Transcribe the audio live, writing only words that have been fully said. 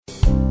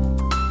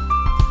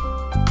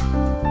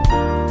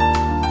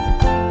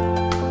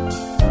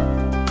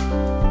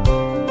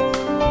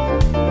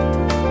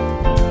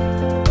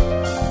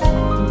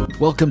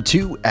Welcome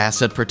to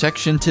Asset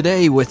Protection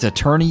Today with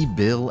attorney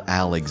Bill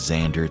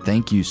Alexander.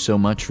 Thank you so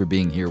much for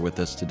being here with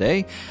us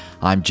today.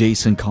 I'm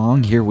Jason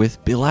Kong here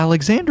with Bill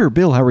Alexander.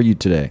 Bill, how are you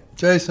today?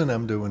 Jason,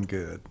 I'm doing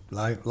good.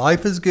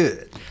 Life is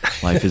good.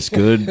 Life is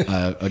good.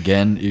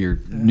 Again, your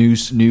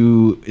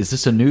new. Is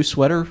this a new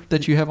sweater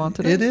that you have on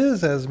today? It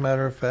is, as a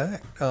matter of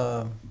fact.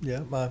 Have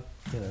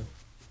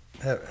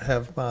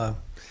my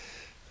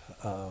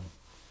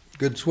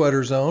good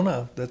sweaters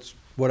on. That's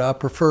what I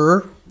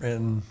prefer,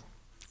 and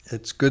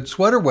it's good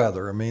sweater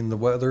weather. I mean, the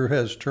weather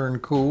has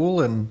turned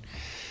cool, and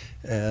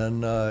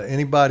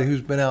anybody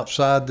who's been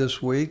outside this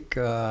week,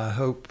 I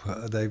hope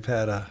they've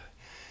had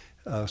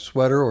a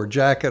sweater or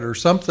jacket or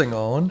something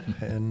on.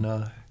 And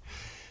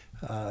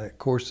of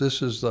course,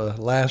 this is the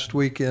last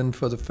weekend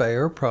for the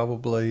fair.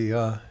 Probably,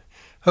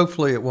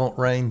 hopefully, it won't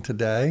rain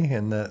today,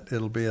 and that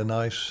it'll be a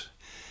nice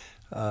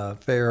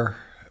fair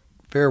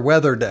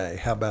weather day.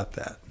 How about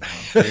that?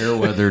 Fair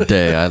weather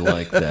day. I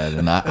like that.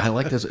 And I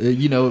like this.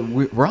 You know,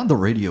 we're on the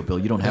radio, Bill.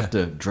 You don't have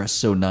to dress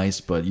so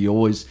nice, but you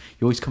always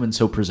come in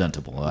so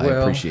presentable. I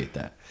appreciate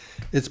that.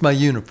 It's my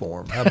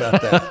uniform. How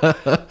about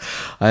that?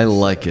 I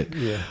like it.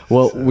 Yeah.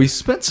 Well, we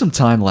spent some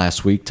time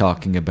last week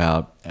talking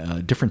about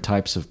different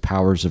types of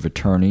powers of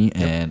attorney,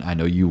 and I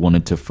know you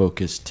wanted to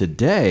focus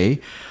today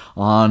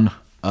on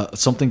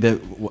something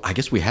that I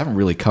guess we haven't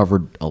really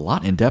covered a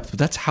lot in depth, but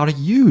that's how to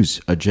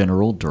use a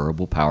general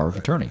durable power of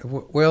attorney.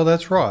 Well,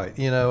 that's right.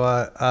 You know,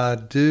 I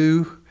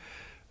do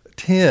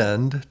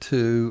tend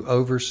to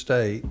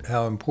overstate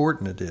how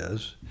important it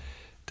is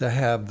to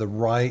have the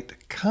right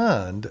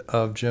kind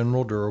of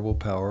general durable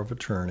power of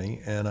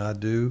attorney, and I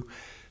do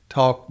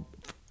talk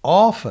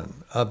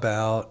often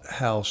about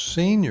how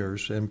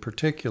seniors in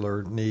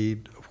particular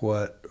need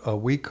what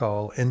we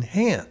call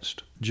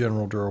enhanced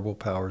general durable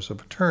powers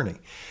of attorney.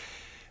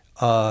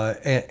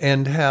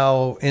 And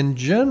how, in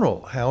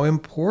general, how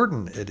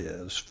important it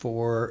is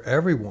for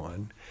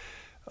everyone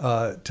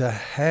to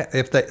have,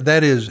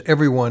 that is,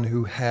 everyone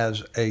who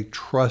has a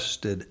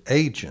trusted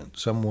agent,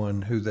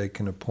 someone who they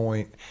can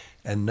appoint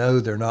and know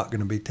they're not going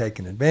to be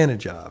taken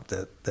advantage of.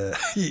 That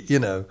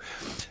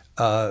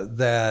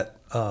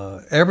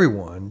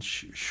everyone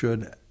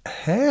should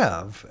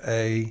have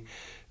a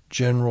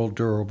general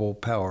durable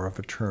power of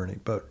attorney.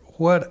 But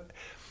what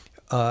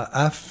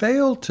I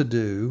fail to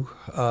do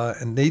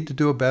and need to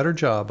do a better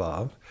job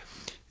of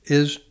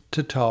is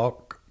to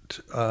talk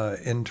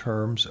in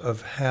terms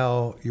of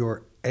how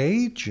your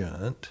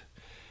agent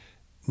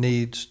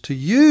needs to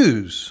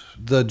use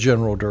the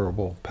general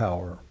durable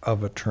power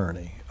of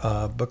attorney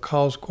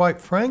because, quite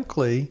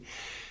frankly,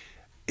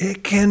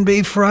 it can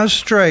be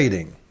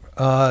frustrating.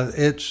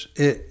 Can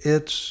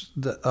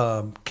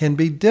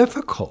be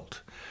difficult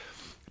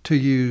to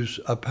use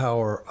a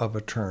power of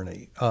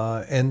attorney.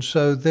 And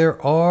so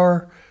there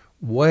are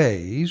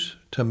ways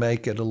to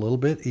make it a little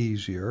bit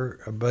easier,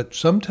 but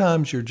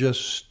sometimes you're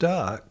just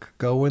stuck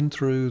going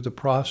through the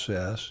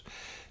process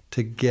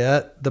to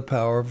get the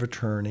power of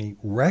attorney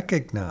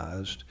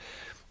recognized.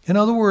 In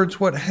other words,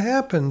 what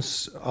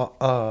happens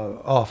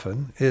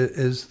often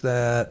is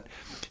that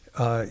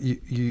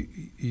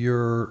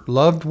your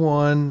loved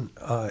one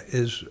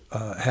is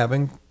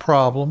having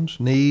problems,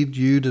 need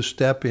you to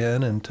step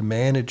in and to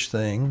manage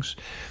things.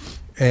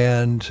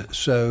 And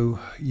so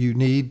you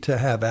need to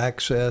have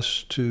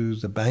access to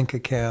the bank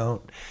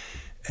account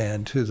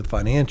and to the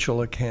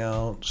financial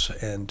accounts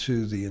and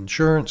to the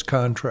insurance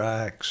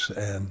contracts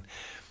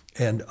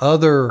and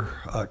other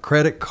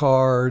credit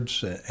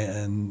cards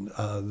and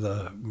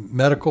the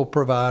medical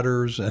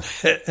providers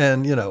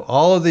and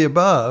all of the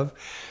above.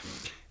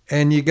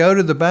 And you go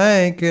to the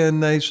bank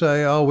and they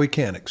say, "Oh, we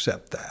can't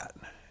accept that."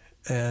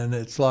 And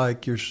it's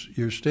like you're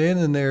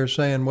standing there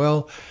saying,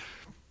 "Well,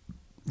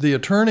 the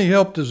attorney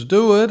helped us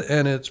do it,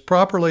 and it's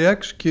properly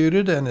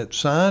executed, and it's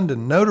signed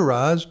and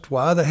notarized.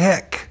 Why the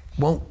heck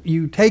won't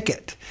you take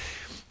it?"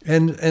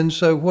 And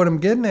so what I'm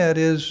getting at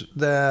is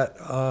that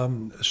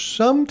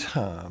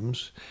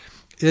sometimes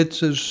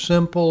it's as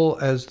simple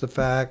as the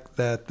fact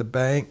that the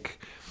bank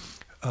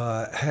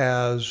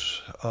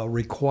has a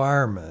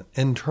requirement,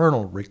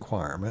 internal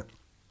requirement,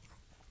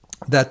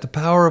 that the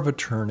power of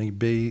attorney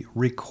be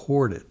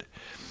recorded.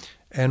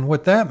 And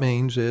what that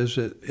means is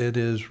it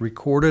is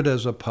recorded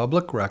as a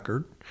public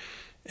record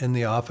in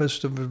the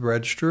Office of the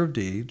Register of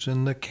Deeds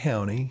in the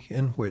county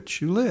in which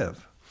you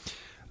live.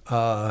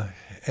 Of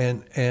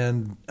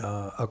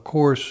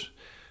course,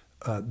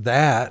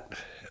 that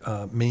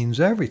means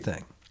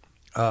everything.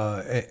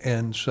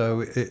 And so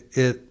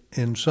it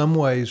in some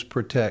ways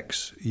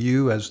protects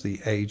you as the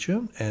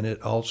agent, and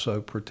it also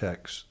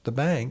protects the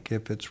bank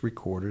if it's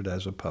recorded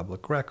as a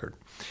public record.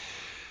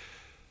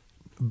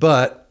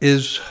 But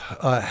is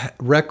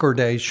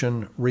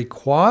recordation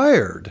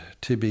required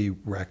to be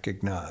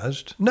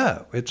recognized?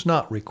 No, it's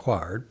not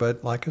required.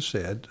 But like I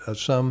said,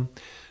 some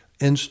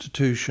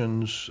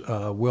institutions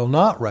will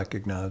not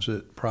recognize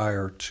it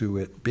prior to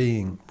it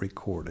being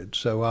recorded.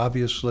 So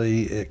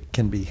obviously it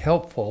can be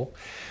helpful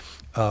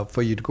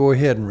for you to go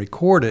ahead and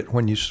record it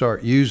when you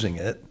start using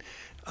it.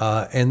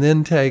 and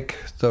then take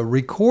the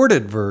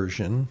recorded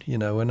version,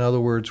 in other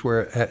words,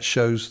 where it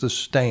shows the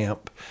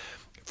stamp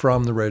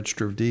from the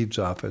Register of Deeds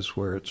office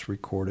where it's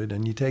recorded,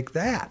 and you take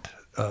that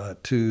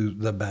to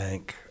the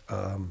bank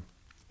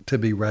to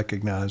be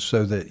recognized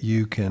so that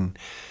you can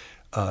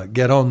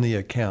get on the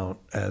account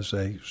as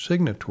a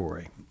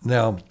signatory.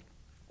 Now,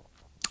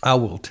 I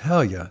will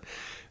tell you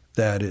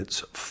that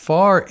it's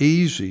far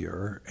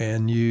easier,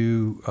 and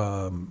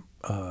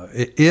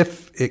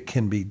if it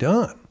can be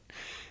done,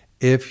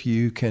 if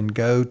you can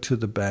go to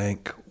the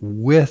bank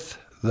with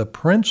the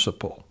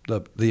principal,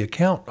 the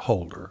account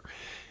holder,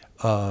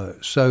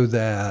 so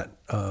that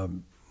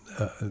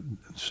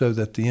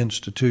the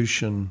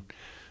institution,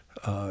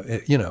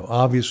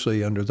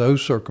 obviously under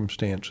those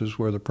circumstances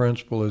where the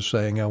principal is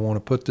saying, I want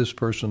to put this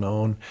person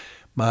on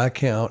my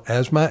account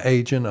as my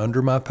agent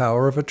under my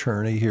power of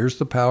attorney, here's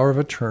the power of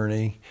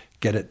attorney,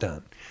 get it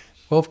done.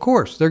 Well, of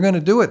course, they're going to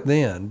do it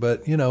then,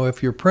 but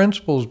if your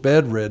principal's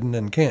bedridden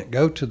and can't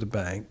go to the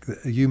bank,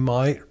 you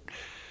might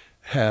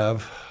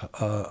have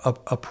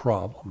a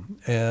problem.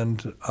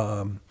 And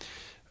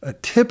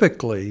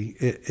typically,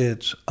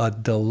 it's a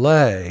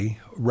delay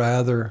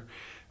rather,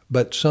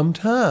 but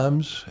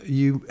sometimes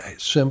you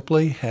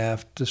simply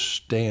have to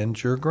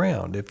stand your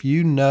ground. If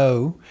you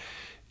know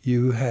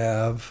you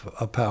have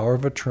a power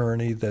of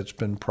attorney that's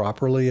been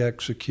properly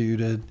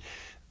executed,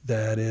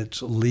 that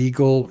it's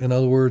legal, in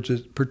other words,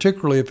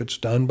 particularly if it's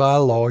done by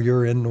a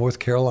lawyer in North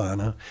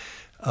Carolina,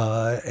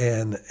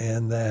 and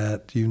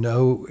that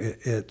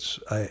it's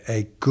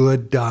a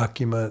good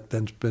document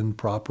that's been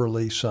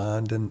properly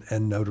signed and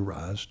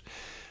notarized,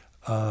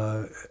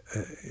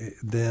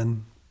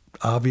 then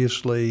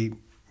obviously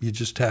you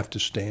just have to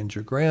stand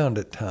your ground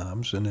at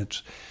times, and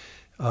it's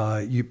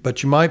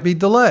but you might be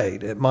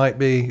delayed. It might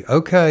be,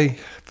 okay,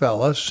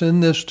 fella,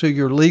 send this to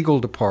your legal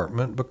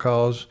department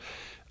because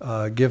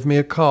give me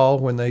a call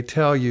when they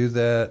tell you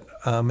that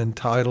I'm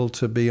entitled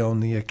to be on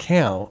the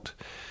account.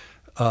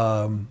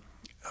 And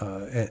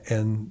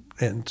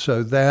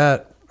so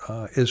that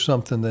is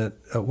something that,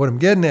 what I'm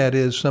getting at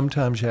is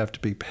sometimes you have to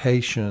be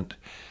patient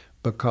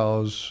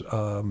because,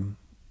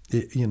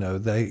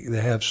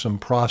 they have some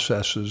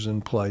processes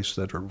in place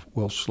that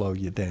will slow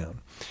you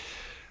down.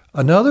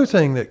 Another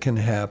thing that can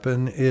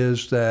happen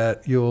is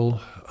that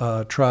you'll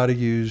try to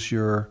use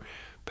your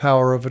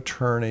power of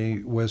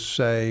attorney with,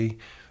 say,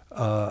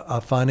 a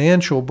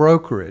financial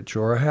brokerage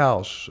or a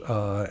house,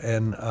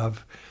 and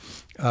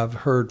I've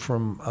heard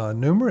from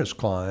numerous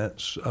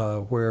clients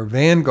where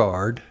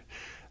Vanguard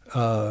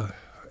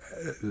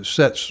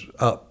sets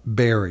up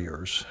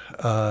barriers,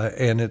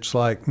 and it's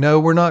like, no,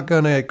 we're not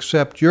going to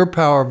accept your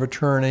power of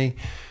attorney.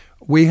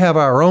 We have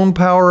our own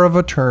power of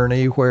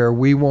attorney where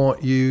we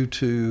want you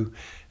to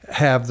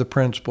have the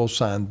principal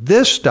sign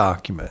this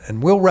document,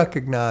 and we'll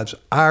recognize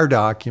our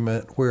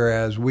document,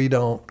 whereas we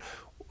don't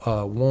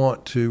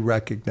want to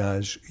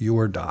recognize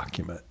your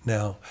document.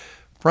 Now,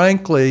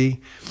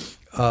 frankly,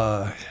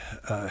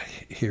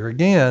 here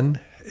again,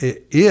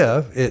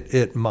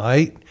 it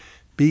might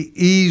be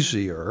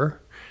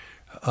easier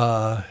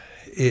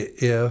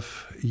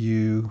if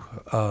you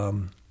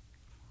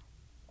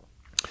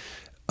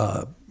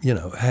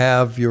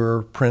have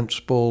your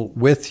principal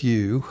with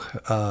you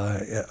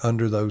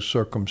under those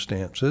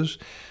circumstances.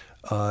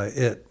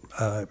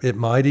 It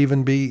might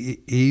even be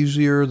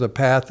easier, the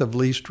path of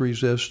least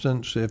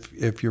resistance,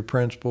 if your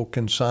principal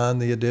can sign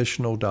the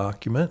additional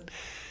document,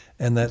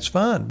 and that's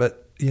fine.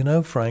 But,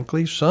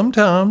 frankly,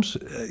 sometimes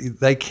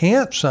they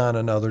can't sign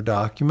another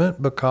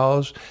document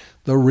because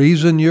the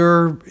reason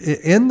you're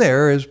in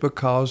there is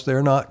because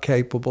they're not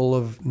capable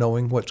of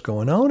knowing what's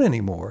going on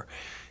anymore.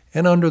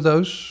 And under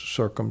those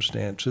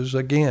circumstances,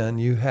 again,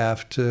 you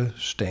have to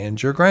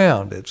stand your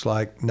ground. It's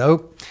like,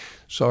 nope,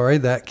 sorry,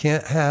 that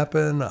can't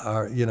happen.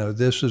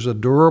 This is a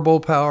durable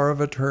power of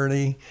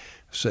attorney.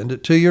 Send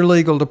it to your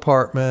legal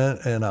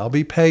department, and I'll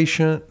be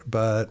patient,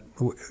 but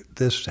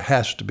this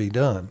has to be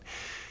done.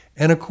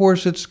 And, of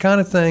course, it's the kind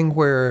of thing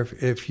where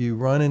if you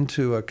run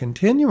into a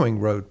continuing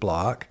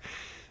roadblock,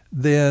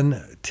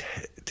 then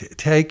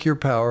take your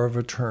power of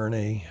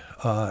attorney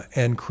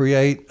and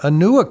create a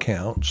new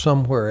account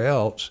somewhere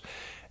else,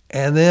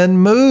 and then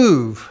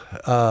move,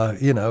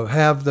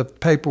 have the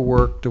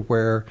paperwork to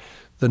where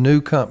the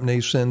new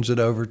company sends it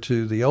over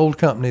to the old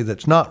company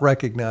that's not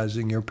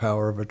recognizing your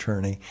power of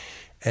attorney,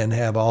 and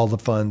have all the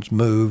funds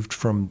moved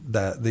from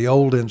the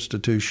old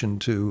institution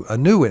to a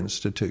new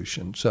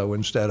institution. So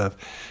instead of,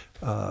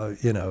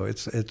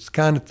 it's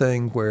kind of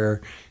thing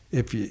where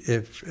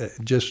if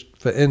just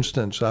for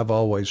instance, I've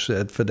always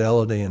said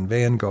Fidelity and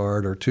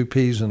Vanguard are two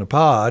peas in a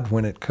pod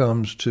when it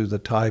comes to the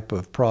type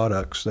of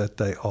products that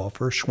they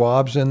offer.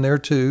 Schwab's in there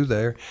too.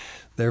 They're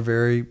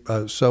very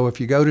so if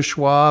you go to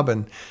Schwab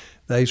and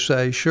they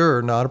say,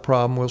 sure, not a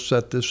problem, we'll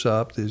set this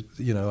up.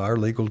 Our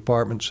legal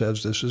department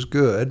says this is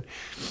good.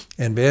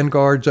 And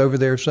Vanguard's over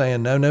there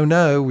saying,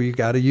 no, we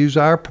got to use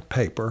our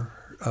paper.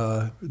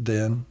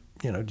 Then,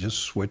 just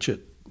switch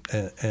it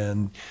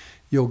and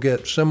you'll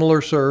get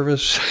similar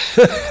service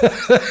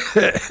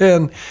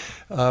and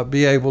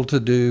be able to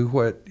do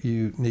what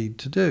you need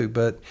to do.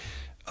 But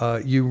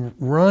you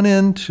run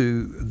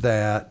into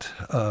that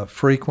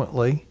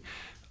frequently,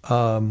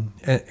 but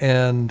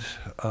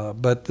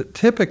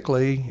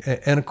typically,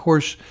 and of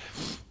course,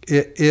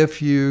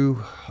 if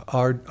you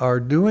are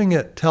doing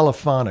it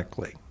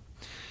telephonically,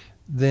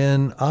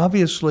 then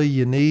obviously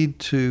you need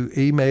to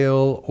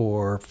email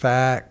or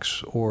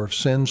fax or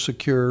send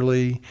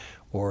securely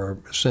or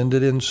send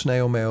it in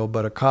snail mail,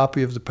 but a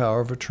copy of the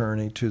power of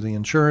attorney to the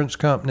insurance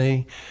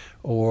company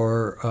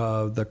or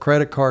the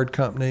credit card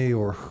company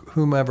or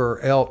whomever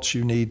else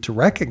you need to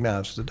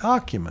recognize the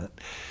document.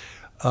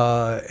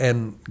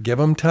 And give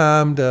them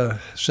time to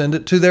send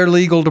it to their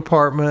legal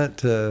department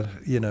to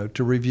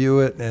review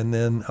it and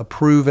then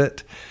approve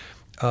it,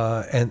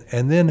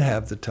 and then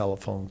have the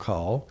telephone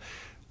call.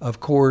 Of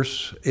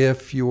course,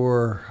 if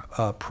your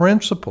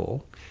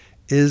principal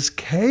is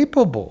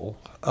capable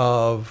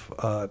of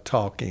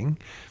talking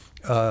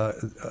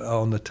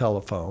on the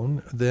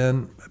telephone,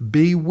 then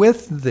be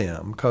with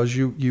them, because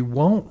you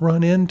won't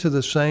run into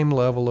the same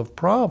level of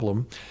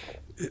problem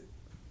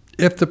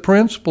if the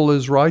principal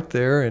is right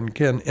there and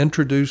can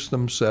introduce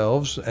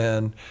themselves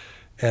and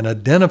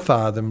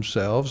identify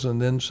themselves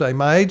and then say,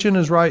 my agent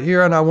is right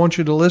here and I want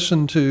you to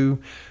listen to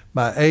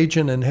my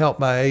agent and help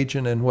my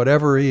agent in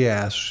whatever he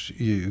asks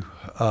you,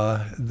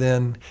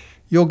 then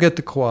you'll get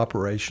the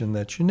cooperation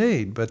that you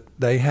need. But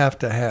they have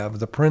to have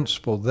the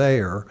principal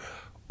there,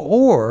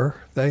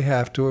 or they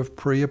have to have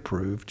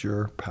pre-approved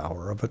your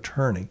power of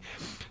attorney.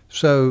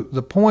 So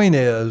the point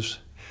is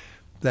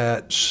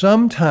that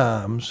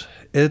sometimes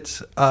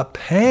it's a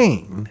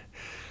pain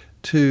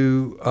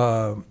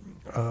to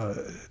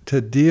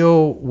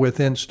deal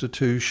with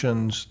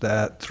institutions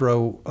that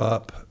throw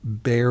up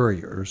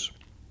barriers,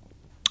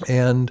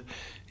 and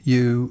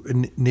you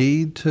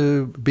need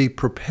to be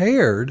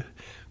prepared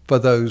for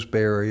those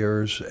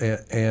barriers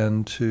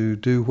and to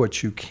do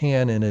what you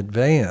can in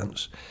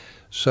advance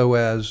so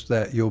as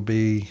that you'll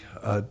be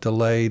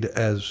delayed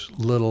as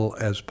little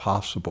as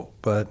possible.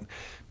 But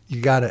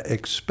you got to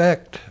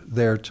expect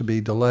there to be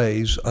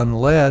delays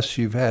unless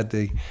you've had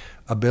the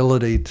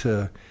ability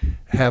to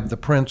have the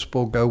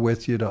principal go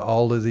with you to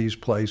all of these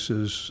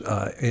places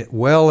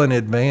well in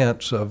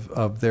advance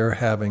of their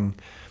having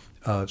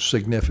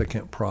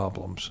significant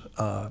problems.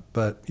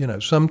 But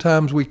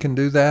sometimes we can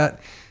do that,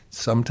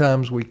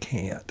 sometimes we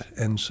can't,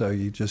 and so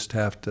you just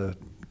have to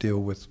deal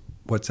with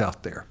what's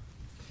out there.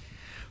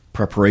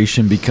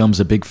 Preparation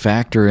becomes a big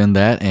factor in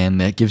that, and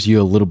that gives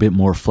you a little bit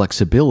more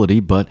flexibility,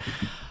 but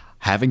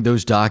having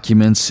those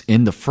documents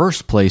in the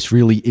first place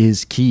really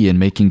is key in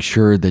making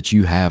sure that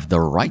you have the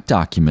right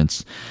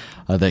documents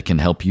that can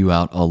help you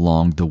out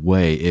along the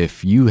way.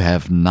 If you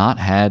have not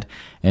had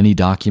any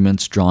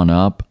documents drawn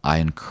up, I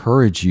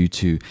encourage you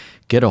to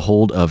get a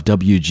hold of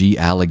WG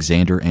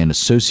Alexander and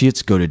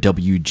Associates. Go to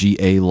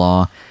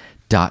WGAlaw.com,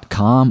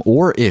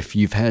 or if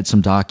you've had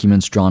some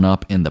documents drawn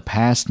up in the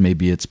past,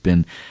 maybe it's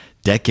been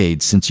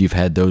decades since you've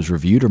had those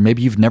reviewed, or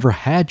maybe you've never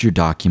had your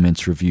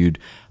documents reviewed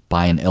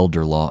by an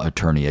elder law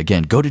attorney.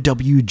 Again, go to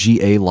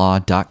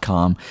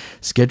WGAlaw.com,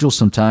 schedule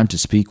some time to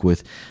speak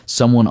with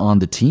someone on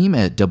the team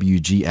at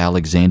WG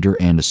Alexander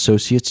and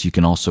Associates. You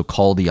can also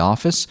call the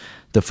office.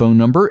 The phone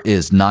number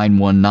is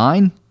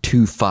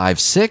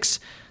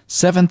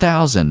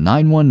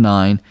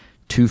 919-256-7000,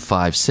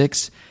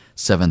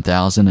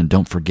 919-256-7000. And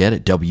don't forget,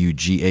 at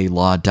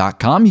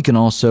WGAlaw.com, you can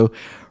also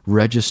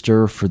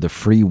register for the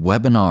free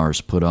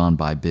webinars put on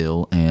by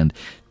Bill and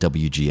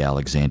WG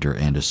Alexander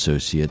and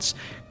Associates.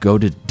 Go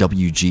to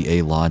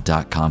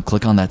WGAlaw.com,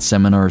 click on that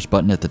seminars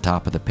button at the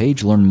top of the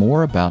page, learn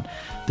more about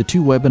the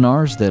two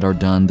webinars that are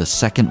done the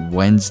second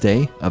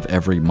Wednesday of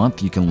every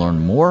month. You can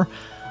learn more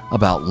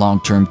about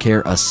long-term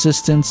care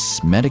assistance,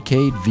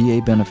 Medicaid, VA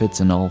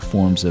benefits, and all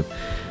forms of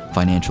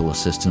financial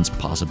assistance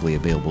possibly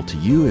available to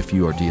you if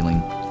you are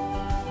dealing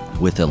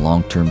with a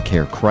long-term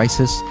care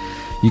crisis.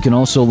 You can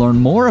also learn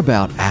more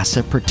about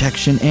asset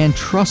protection and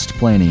trust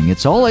planning.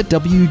 It's all at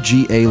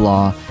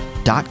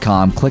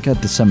WGAlaw.com. Click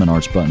at the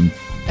seminars button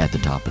at the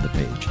top of the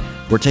page.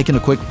 We're taking a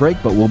quick break,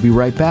 but we'll be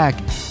right back.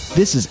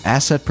 This is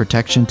Asset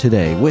Protection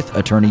Today with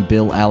attorney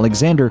Bill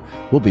Alexander.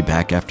 We'll be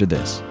back after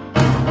this.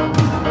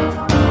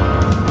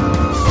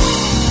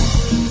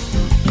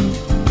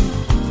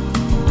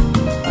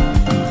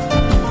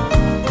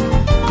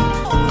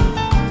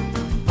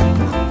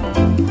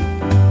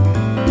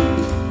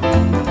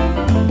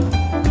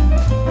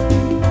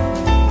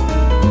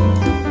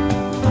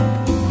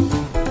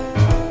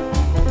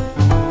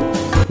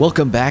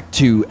 Welcome back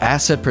to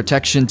Asset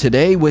Protection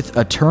Today with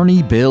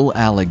attorney Bill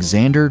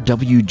Alexander.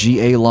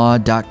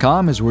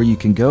 WGAlaw.com is where you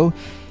can go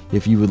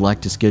if you would like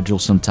to schedule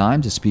some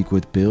time to speak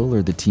with Bill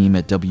or the team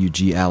at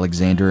WG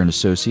Alexander and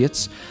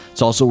Associates.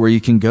 It's also where you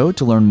can go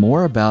to learn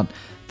more about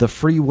the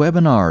free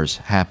webinars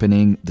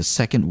happening the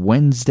second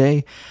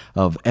Wednesday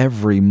of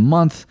every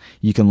month.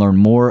 You can learn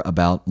more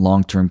about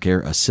long-term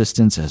care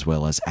assistance as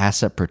well as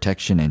asset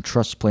protection and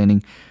trust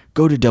planning.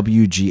 Go to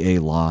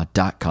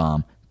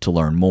WGAlaw.com. to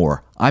learn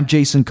more. I'm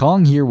Jason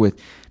Kong here with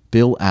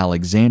Bill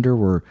Alexander.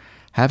 We're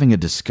having a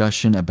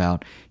discussion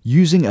about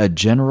using a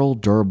general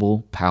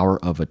durable power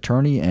of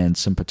attorney and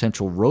some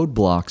potential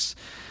roadblocks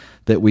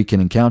that we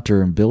can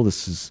encounter. And Bill,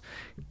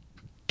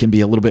 can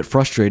be a little bit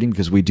frustrating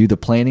because we do the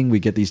planning, we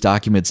get these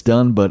documents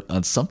done, but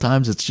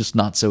sometimes it's just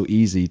not so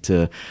easy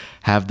to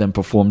have them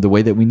perform the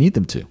way that we need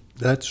them to.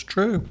 That's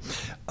true.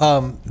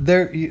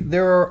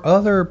 There are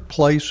other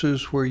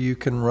places where you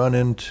can run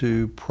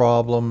into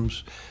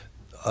problems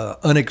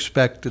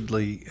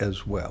unexpectedly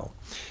as well.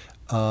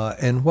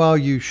 And while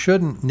you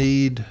shouldn't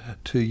need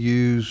to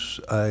use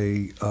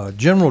a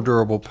general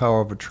durable power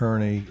of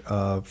attorney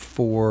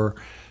for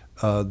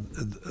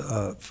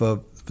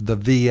the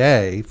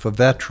VA, for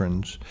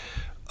veterans,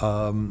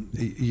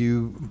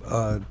 you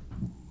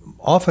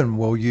often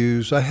will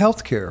use a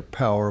healthcare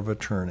power of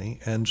attorney.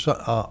 And so,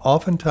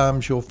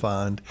 oftentimes you'll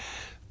find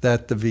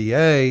that the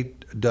VA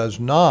does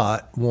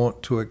not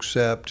want to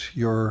accept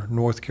your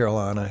North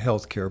Carolina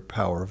healthcare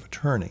power of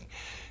attorney.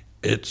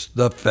 It's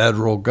the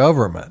federal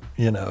government,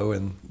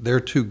 and they're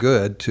too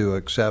good to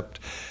accept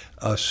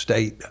a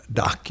state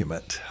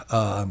document.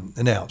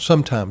 Now,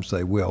 sometimes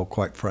they will,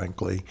 quite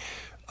frankly,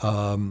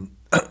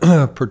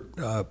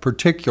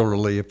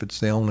 particularly if it's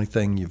the only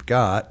thing you've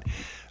got.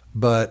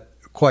 But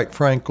quite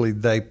frankly,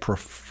 they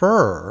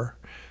prefer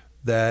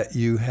that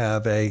you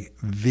have a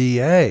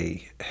VA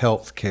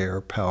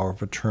healthcare power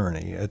of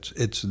attorney.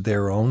 It's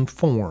their own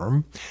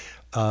form.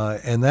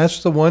 And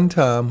that's the one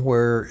time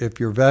where if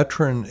your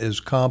veteran is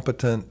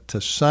competent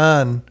to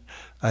sign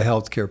a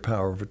healthcare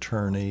power of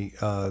attorney,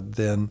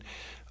 then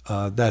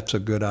that's a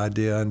good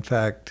idea. In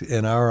fact,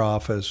 in our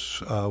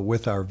office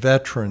with our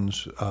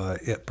veterans,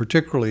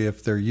 particularly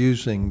if they're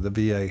using the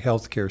VA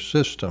healthcare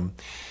system,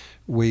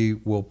 we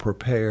will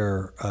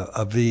prepare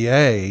a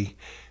VA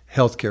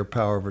healthcare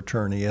power of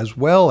attorney as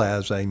well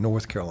as a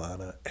North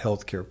Carolina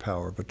healthcare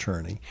power of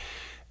attorney.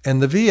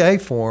 And the VA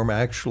form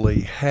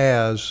actually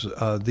has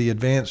the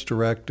advance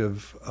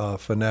directive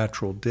for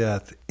natural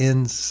death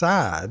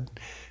inside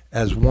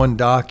as one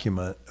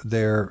document,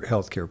 their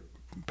healthcare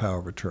power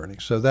of attorney.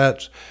 So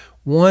that's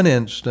one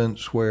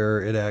instance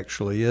where it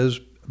actually is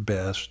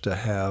best to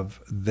have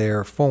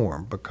their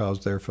form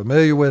because they're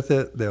familiar with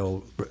it.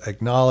 They'll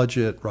acknowledge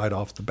it right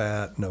off the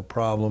bat, no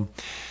problem,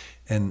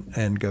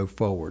 and go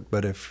forward.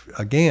 But if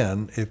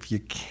you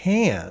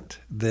can't,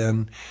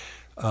 then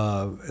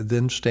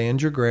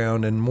stand your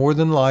ground, and more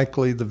than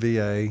likely the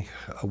VA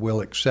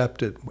will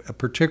accept it,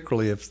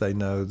 particularly if they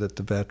know that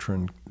the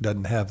veteran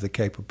doesn't have the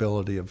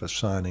capability of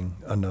assigning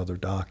another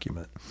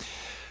document.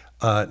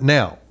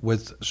 Now,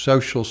 with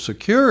Social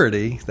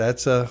Security,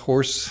 that's a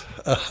horse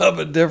of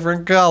a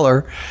different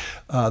color.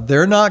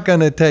 They're not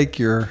going to take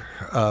your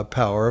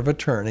power of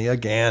attorney.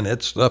 Again,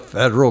 it's the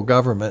federal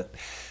government.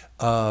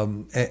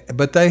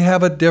 But they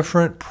have a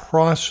different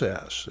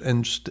process.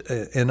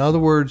 In other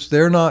words,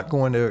 they're not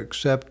going to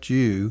accept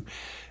you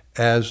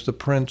as the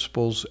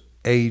principal's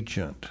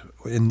agent.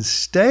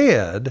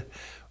 Instead,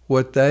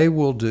 what they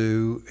will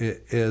do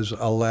is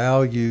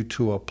allow you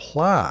to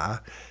apply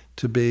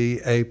to be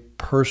a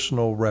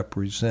personal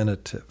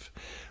representative.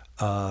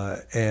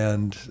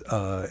 And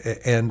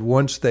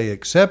once they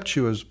accept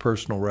you as a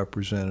personal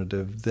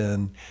representative,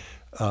 then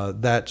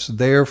that's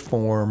their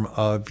form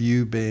of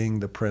you being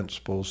the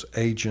principal's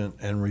agent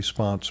and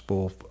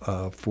responsible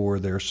for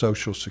their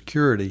Social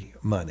Security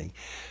money.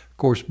 Of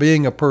course,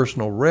 being a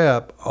personal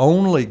rep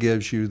only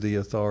gives you the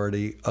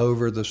authority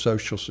over the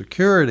Social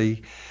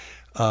Security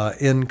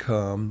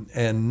income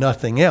and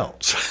nothing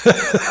else.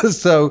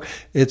 So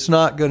it's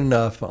not good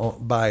enough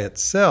by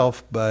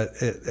itself, but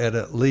it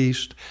at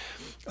least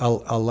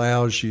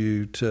allows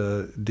you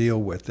to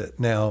deal with it.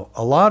 Now,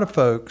 a lot of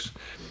folks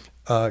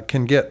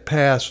can get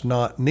past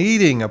not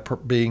needing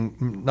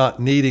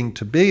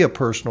to be a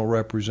personal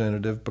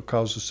representative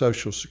because the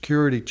Social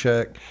Security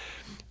check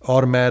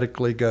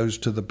automatically goes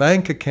to the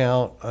bank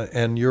account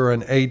and you're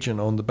an agent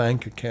on the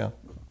bank account.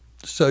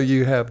 So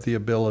you have the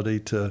ability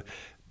to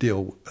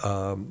deal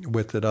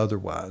with it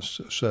otherwise.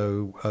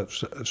 So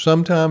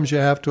sometimes you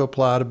have to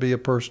apply to be a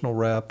personal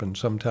rep and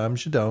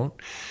sometimes you don't.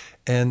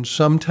 And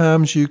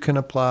sometimes you can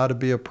apply to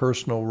be a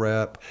personal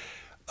rep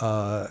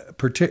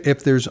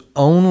if there's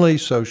only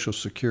Social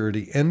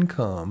Security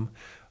income.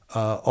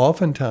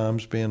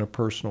 Oftentimes being a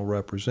personal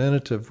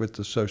representative with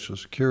the Social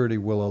Security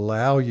will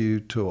allow you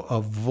to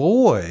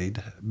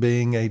avoid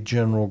being a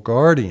general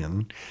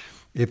guardian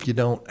if you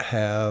don't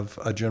have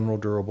a general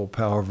durable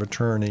power of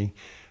attorney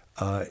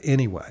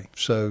anyway.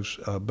 So,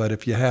 but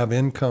if you have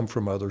income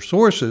from other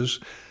sources,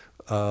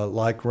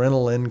 like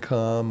rental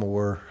income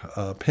or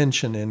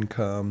pension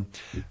income,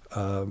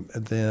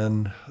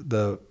 then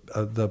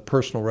the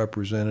personal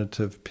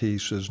representative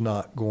piece is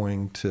not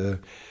going to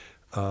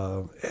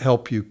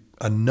help you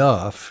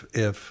enough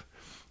if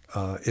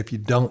you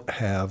don't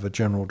have a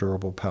general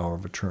durable power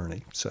of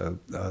attorney. So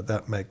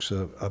that makes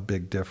a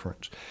big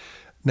difference.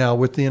 Now,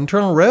 with the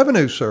Internal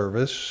Revenue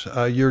Service,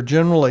 you're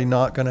generally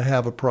not going to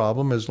have a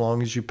problem as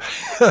long as you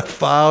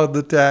file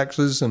the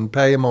taxes and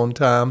pay them on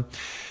time.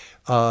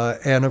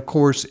 And of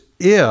course,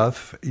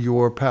 if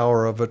your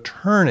power of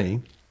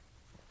attorney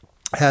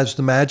has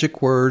the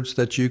magic words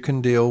that you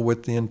can deal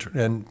with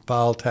and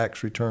file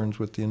tax returns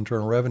with the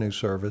Internal Revenue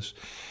Service,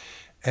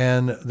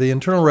 and the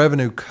Internal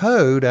Revenue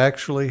Code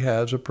actually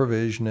has a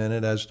provision in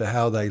it as to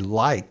how they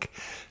like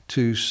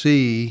to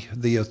see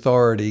the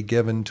authority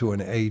given to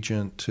an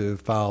agent to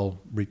file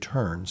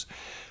returns.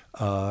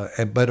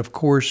 But of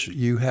course,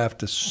 you have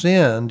to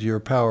send your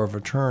power of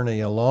attorney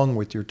along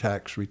with your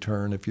tax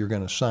return if you're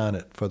going to sign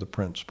it for the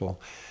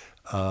principal.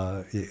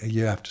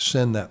 You have to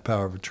send that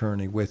power of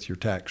attorney with your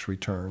tax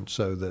return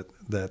so that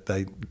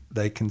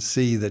they can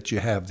see that you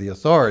have the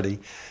authority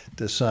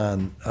to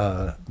sign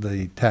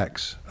the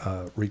tax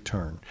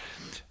return.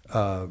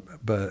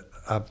 But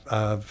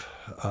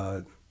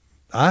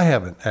I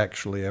haven't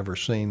actually ever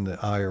seen the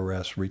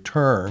IRS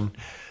return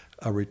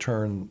a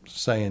return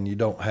saying you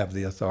don't have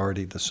the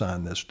authority to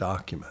sign this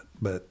document.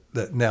 But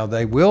now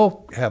they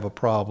will have a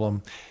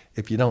problem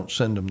if you don't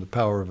send them the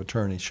power of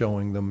attorney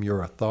showing them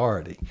your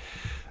authority.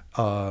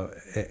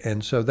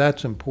 And so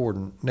that's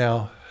important.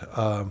 Now,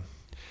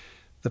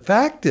 the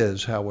fact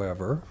is,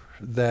 however,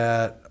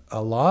 that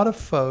a lot of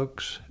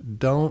folks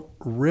don't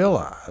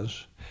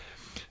realize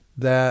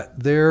that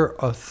their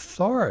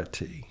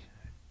authority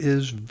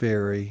is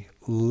very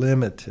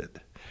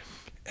limited.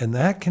 And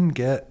that can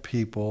get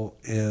people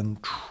in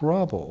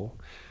trouble.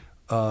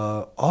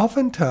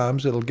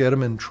 Oftentimes, it'll get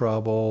them in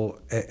trouble,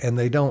 and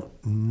they don't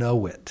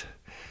know it.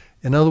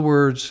 In other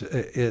words,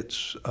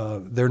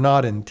 they're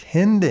not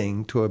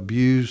intending to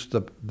abuse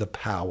the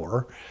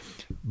power,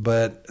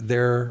 but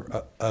they're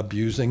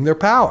abusing their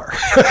power,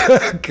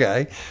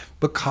 okay,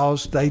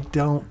 because they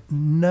don't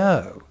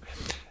know.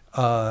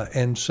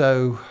 And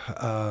so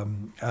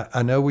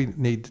I know we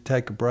need to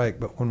take a break,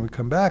 but when we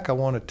come back, I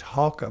want to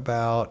talk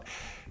about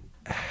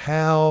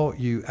how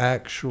you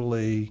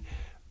actually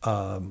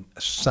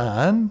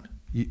sign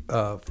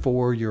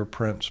for your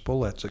principal.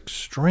 That's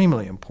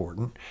extremely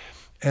important.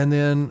 And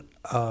then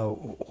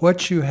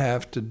what you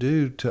have to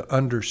do to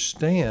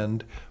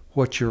understand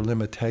what your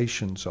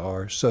limitations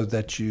are so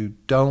that you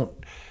don't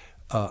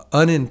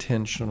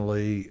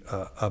unintentionally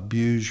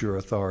abuse your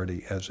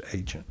authority as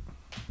agent.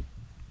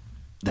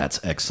 That's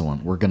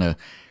excellent. We're going to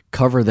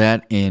cover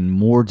that in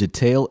more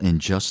detail in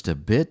just a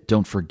bit.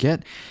 Don't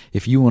forget,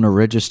 if you want to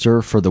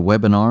register for the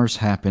webinars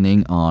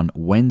happening on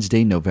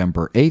Wednesday,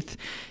 November 8th,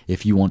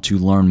 if you want to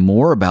learn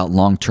more about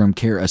long-term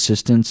care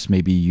assistance,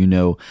 maybe you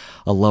know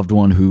a loved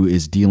one who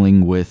is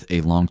dealing with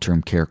a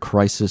long-term care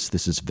crisis,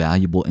 this is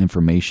valuable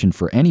information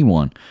for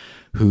anyone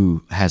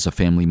who has a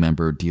family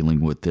member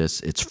dealing with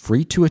this. It's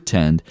free to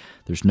attend.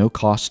 There's no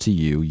cost to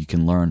you. You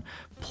can learn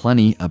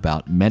plenty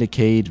about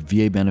Medicaid,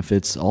 VA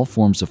benefits, all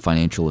forms of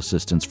financial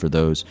assistance for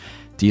those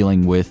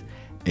dealing with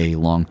a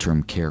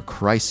long-term care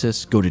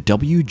crisis. Go to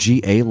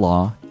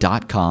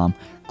WGAlaw.com,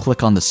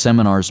 click on the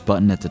seminars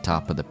button at the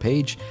top of the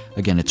page.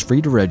 Again, it's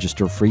free to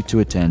register, free to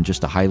attend,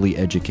 just a highly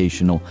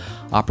educational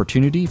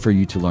opportunity for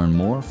you to learn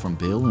more from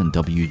Bill and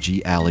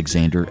WG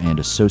Alexander and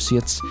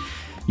Associates.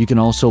 You can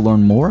also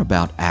learn more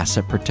about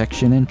asset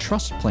protection and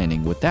trust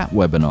planning with that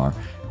webinar.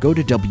 Go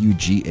to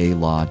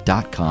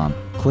WGAlaw.com,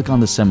 click on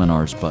the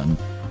seminars button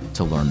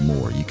to learn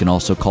more. You can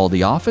also call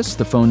the office.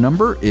 The phone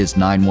number is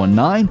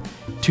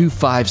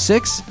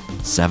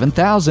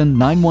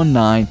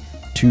 919-256-7000,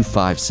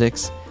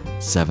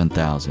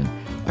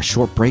 919-256-7000. A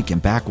short break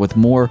and back with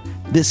more.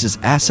 This is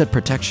Asset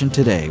Protection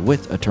Today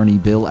with Attorney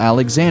Bill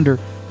Alexander.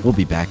 We'll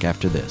be back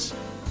after this.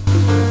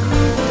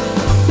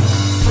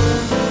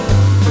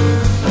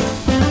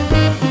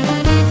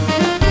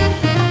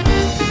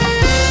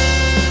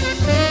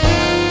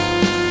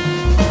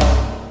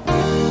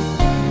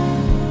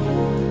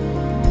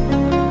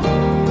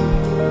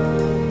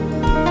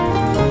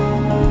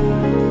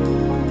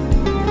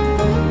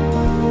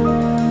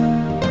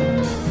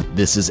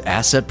 This is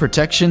Asset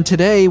Protection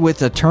Today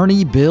with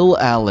Attorney Bill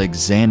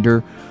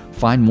Alexander.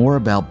 Find more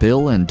about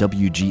Bill and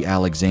WG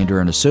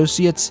Alexander and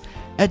Associates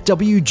at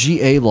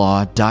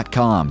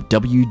WGAlaw.com,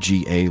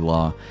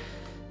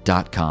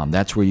 WGAlaw.com.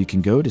 That's where you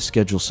can go to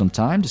schedule some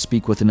time to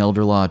speak with an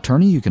elder law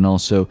attorney. You can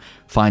also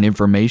find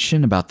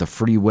information about the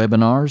free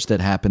webinars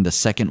that happen the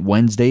second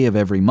Wednesday of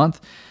every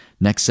month.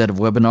 Next set of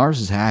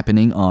webinars is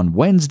happening on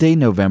Wednesday,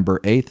 November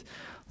 8th.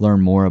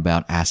 Learn more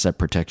about asset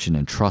protection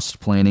and trust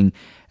planning,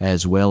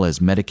 as well as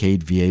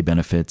Medicaid, VA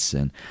benefits,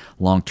 and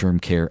long-term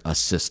care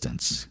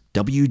assistance.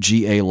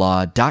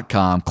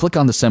 WGAlaw.com. Click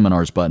on the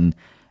seminars button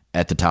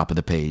at the top of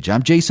the page.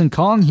 I'm Jason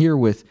Kong here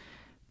with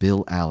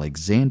Bill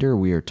Alexander.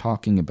 We are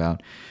talking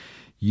about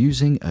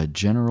using a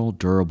general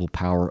durable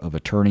power of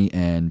attorney.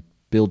 And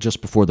Bill,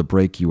 just before the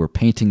break, you were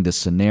painting this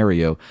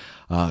scenario,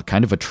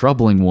 kind of a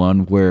troubling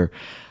one, where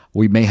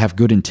we may have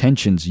good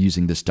intentions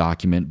using this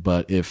document,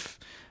 but if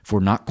we're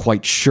not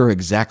quite sure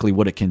exactly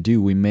what it can do,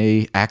 we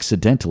may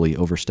accidentally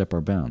overstep our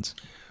bounds.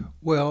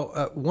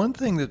 Well, one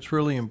thing that's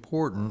really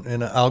important,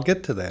 and I'll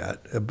get to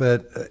that,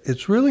 but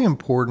it's really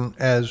important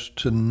as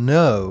to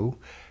know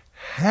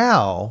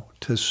how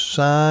to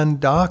sign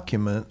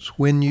documents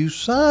when you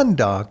sign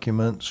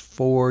documents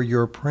for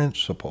your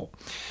principal.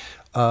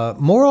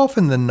 More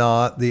often than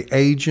not, the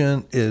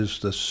agent is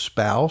the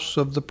spouse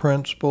of the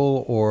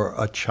principal or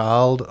a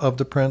child of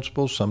the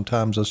principal,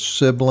 sometimes a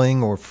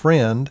sibling or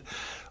friend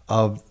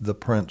of the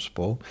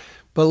principal.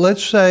 But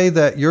let's say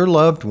that your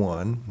loved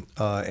one,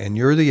 and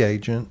you're the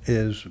agent,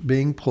 is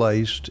being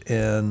placed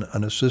in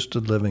an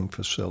assisted living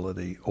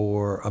facility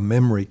or a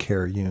memory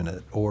care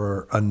unit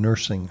or a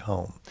nursing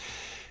home.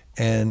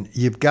 And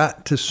you've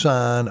got to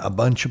sign a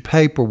bunch of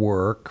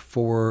paperwork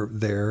for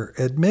their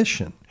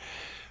admission.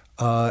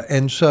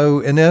 And so,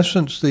 in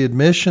essence, the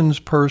admissions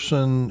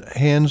person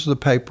hands the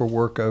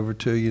paperwork over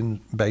to you and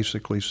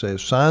basically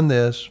says, sign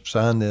this,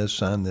 sign this,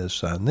 sign this,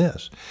 sign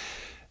this.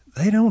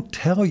 They don't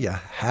tell you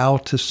how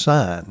to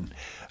sign.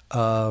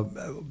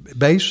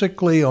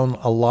 Basically, on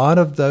a lot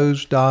of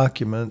those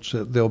documents,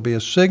 there'll be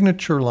a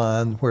signature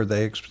line where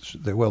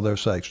they'll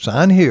say,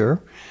 sign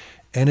here,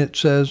 and it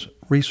says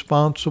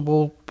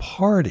responsible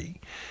party.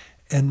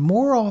 And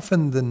more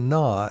often than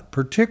not,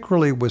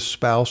 particularly with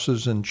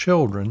spouses and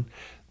children,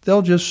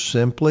 they'll just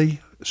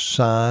simply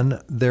sign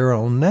their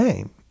own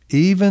name,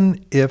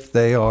 even if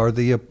they are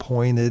the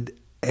appointed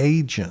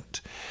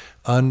agent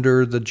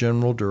under the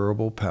general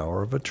durable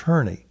power of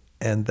attorney.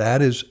 And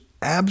that is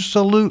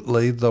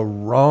absolutely the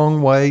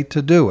wrong way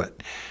to do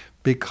it,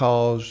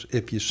 because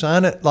if you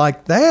sign it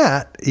like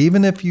that,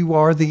 even if you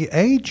are the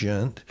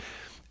agent,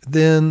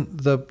 then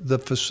the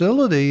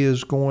facility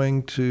is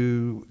going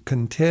to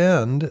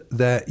contend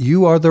that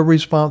you are the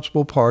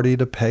responsible party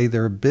to pay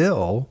their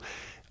bill,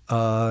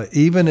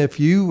 even if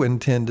you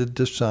intended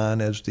to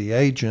sign as the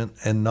agent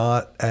and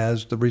not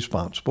as the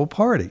responsible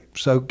party.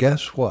 So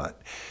guess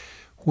what?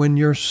 When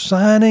you're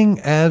signing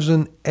as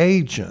an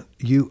agent,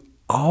 you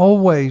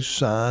always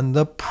sign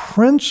the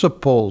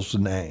principal's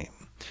name.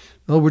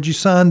 In other words, you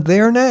sign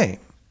their name.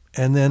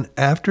 And then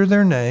after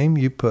their name,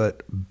 you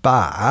put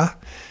by,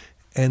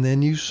 and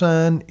then you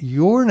sign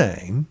your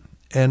name.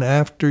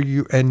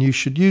 And you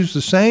should use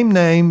the same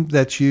name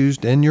that's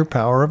used in your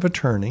power of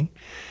attorney.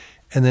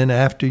 And then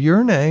after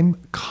your name,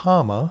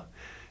 comma,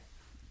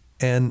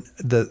 and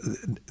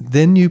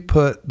then you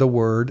put the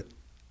word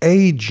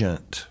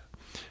agent.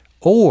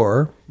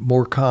 Or,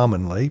 more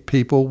commonly,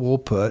 people will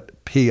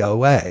put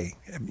POA,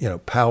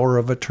 power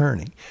of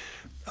attorney.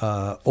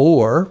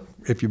 Or,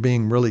 if you're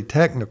being really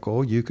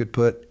technical, you could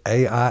put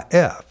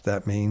AIF.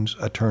 That means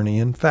attorney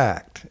in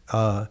fact.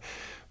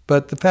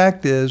 But the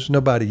fact is,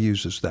 nobody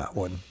uses that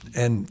one.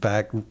 In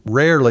fact,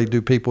 rarely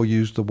do people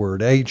use the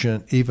word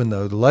agent, even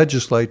though the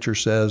legislature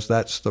says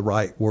that's the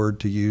right word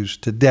to use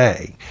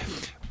today.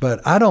 But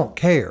I don't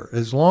care.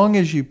 As long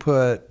as you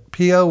put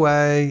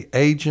POA,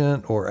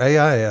 agent, or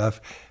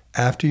AIF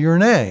after your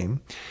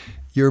name,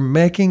 you're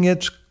making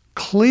it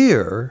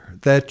clear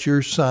that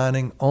you're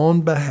signing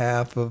on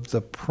behalf of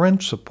the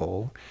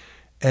principal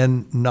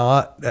and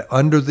not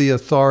under the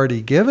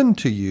authority given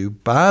to you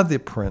by the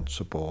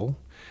principal,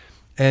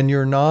 and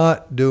you're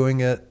not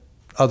doing it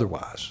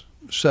otherwise.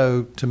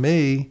 So to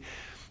me,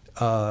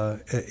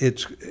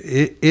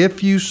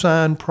 if you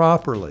sign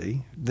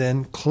properly,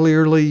 then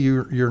clearly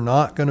you're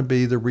not going to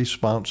be the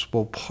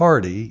responsible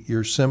party.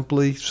 You're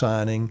simply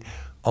signing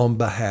on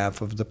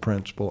behalf of the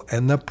principal,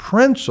 and the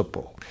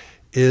principal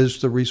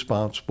is the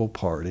responsible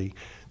party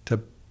to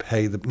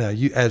pay the. Now,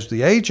 you as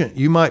the agent,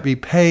 you might be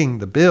paying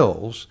the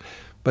bills,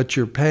 but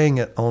you're paying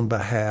it on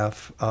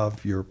behalf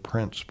of your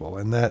principal,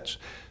 and that's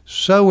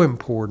so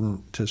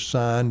important to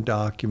sign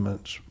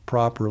documents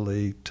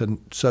properly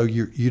so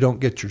you don't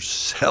get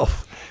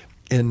yourself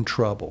in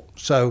trouble.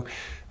 So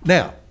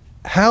now,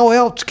 how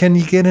else can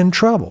you get in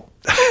trouble?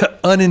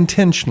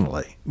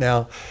 Unintentionally.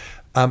 Now,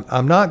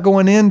 I'm not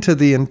going into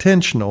the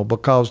intentional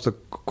because,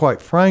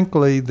 quite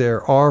frankly,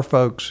 there are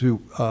folks who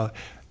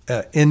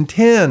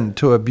intend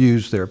to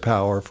abuse their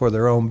power for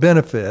their own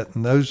benefit,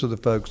 and those are the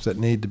folks that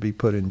need to be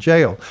put in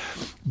jail.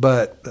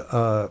 But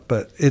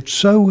it's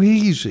so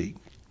easy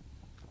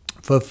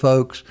for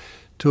folks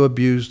to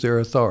abuse their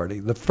authority.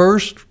 The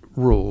first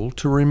rule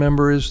to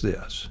remember is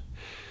this.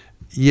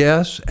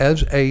 Yes,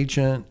 as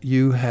agent,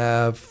 you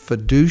have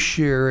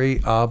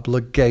fiduciary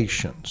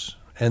obligations.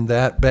 And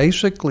that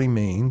basically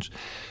means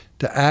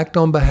to act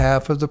on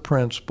behalf of the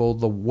principal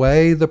the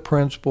way the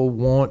principal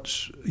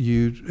wants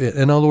you,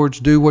 in other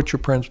words, do what your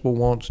principal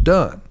wants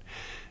done.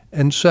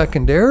 And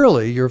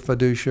secondarily, your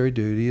fiduciary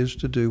duty is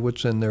to do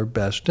what's in their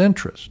best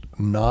interest,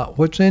 not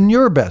what's in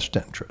your best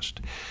interest.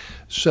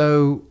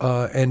 So,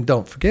 and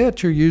don't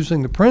forget, you're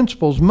using the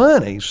principal's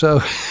money.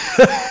 So,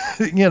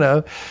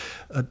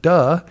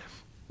 duh.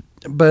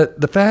 But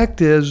the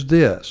fact is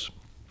this.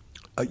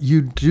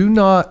 You do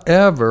not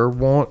ever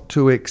want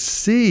to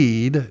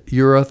exceed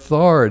your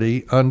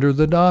authority under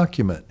the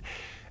document.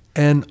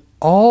 And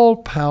all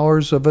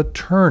powers of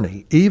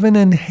attorney, even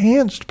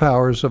enhanced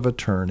powers of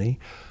attorney,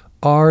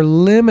 are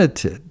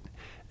limited.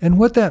 And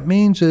what that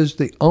means is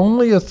the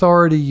only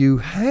authority you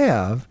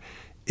have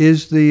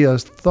is the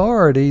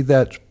authority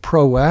that's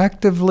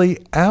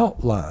proactively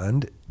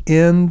outlined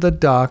in the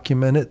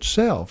document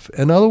itself.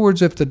 In other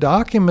words, if the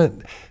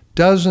document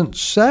doesn't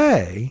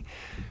say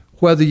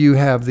whether you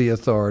have the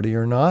authority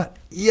or not,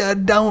 you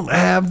don't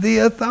have the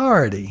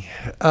authority.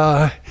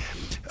 A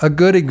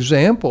good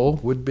example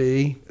would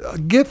be a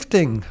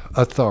gifting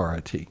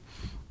authority.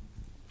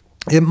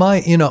 It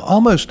might,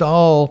 almost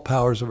all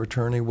powers of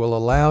attorney will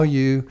allow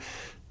you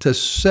to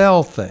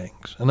sell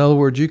things. In other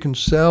words, you can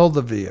sell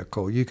the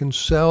vehicle, you can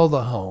sell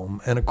the home,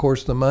 and of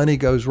course the money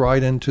goes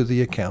right into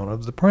the account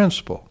of the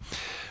principal.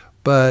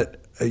 But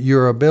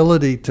your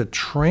ability to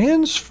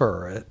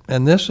transfer it,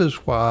 and this is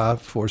why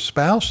for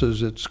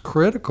spouses it's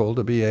critical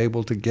to be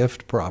able to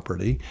gift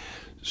property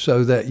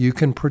so that you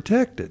can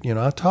protect it.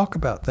 I talk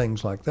about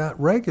things like that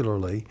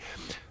regularly.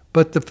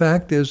 But the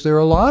fact is there are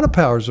a lot of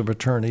powers of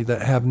attorney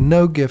that have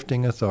no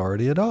gifting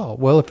authority at all.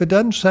 Well, if it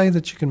doesn't say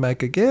that you can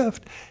make a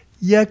gift,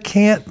 you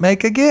can't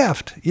make a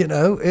gift. You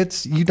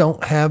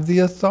don't have the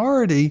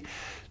authority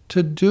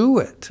to do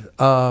it.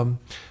 I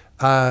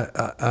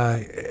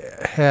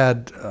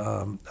had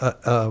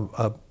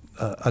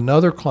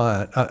another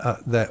client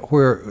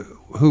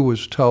who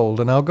was told,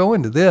 and I'll go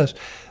into this,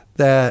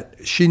 that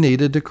she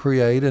needed to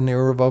create an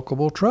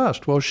irrevocable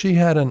trust. Well, she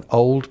had an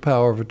old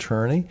power of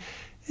attorney.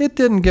 It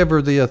didn't give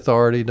her the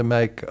authority to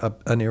make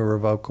an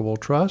irrevocable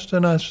trust.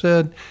 And I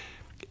said,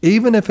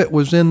 even if it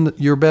was in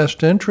your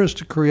best interest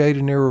to create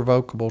an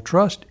irrevocable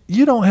trust,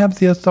 you don't have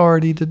the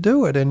authority to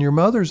do it. And your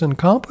mother's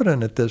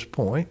incompetent at this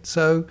point.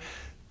 So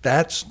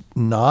that's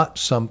not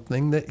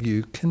something that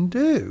you can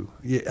do.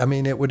 I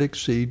mean, it would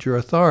exceed your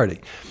authority.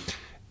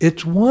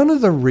 It's one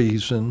of the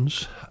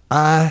reasons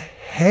I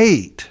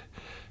hate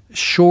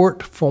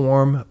short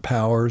form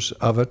powers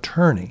of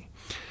attorney.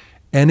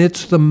 And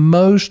it's the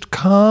most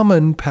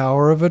common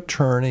power of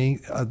attorney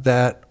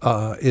that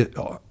it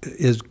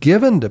is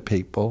given to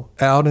people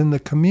out in the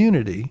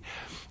community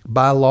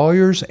by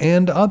lawyers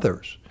and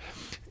others.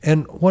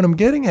 And what I'm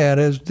getting at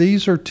is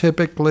these are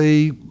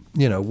typically,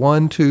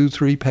 1, 2,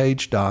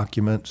 3-page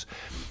documents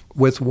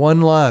with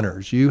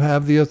one-liners. You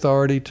have the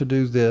authority to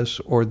do this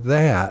or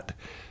that,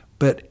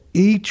 but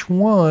each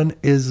one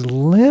is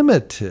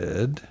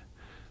limited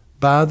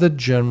by the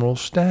general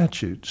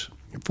statutes.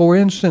 For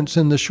instance,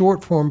 in the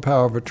short form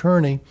power of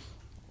attorney,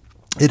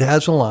 it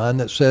has a line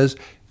that says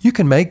you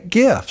can make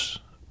gifts.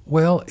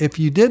 Well, if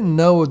you didn't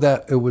know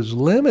that it was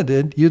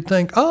limited, you'd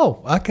think,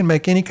 oh, I can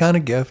make any kind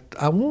of gift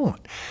I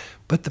want.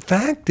 But the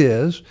fact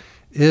is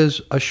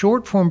a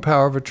short form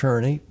power of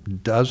attorney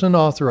doesn't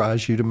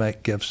authorize you to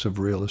make gifts of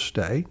real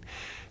estate.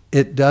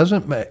 It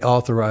doesn't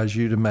authorize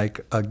you to make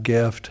a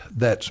gift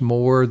that's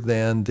more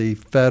than the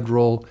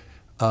federal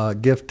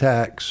gift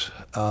tax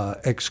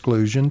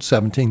exclusion,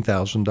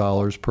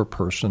 $17,000 per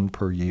person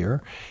per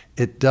year.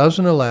 It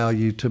doesn't allow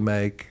you to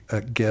make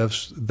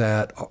gifts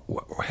that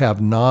have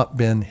not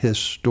been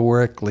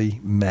historically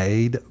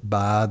made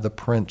by the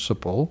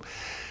principal.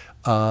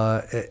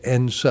 So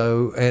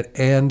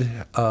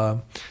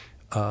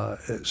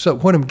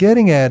what I'm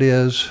getting at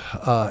is,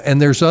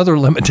 and there's other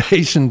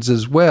limitations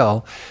as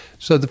well.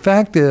 So the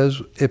fact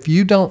is, if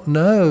you don't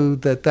know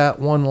that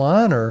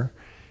one-liner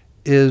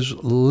is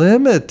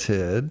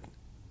limited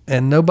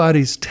and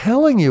nobody's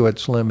telling you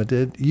it's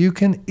limited, you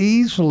can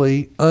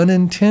easily,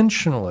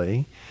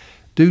 unintentionally,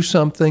 do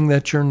something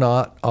that you're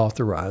not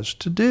authorized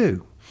to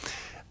do.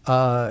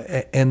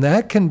 And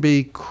that can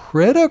be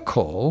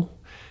critical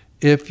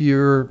if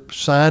you're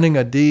signing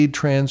a deed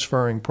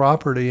transferring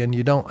property and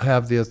you don't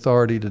have the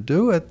authority to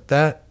do it.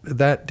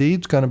 That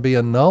deed's going to be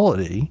a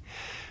nullity,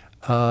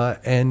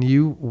 and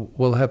you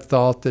will have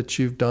thought that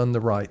you've done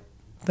the right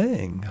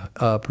thing,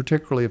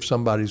 particularly if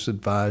somebody's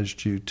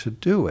advised you to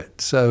do it.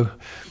 So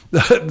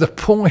the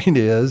point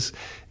is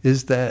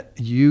that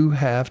you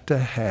have to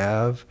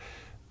have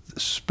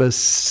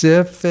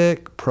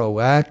specific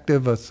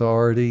proactive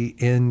authority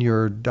in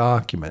your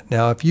document.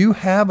 Now, if you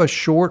have a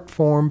short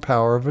form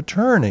power of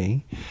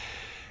attorney,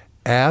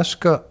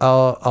 ask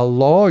a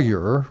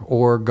lawyer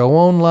or go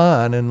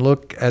online and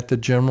look at the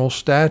general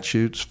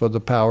statutes for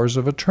the powers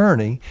of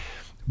attorney,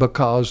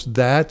 because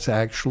that's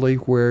actually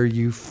where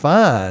you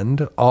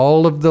find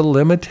all of the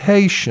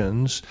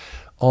limitations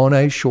on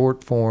a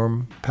short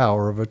form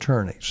power of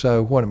attorney.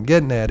 So what I'm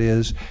getting at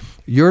is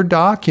your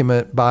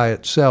document by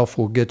itself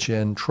will get you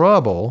in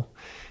trouble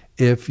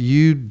if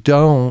you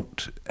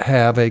don't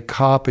have a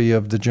copy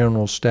of the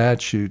general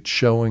statute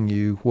showing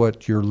you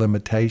what your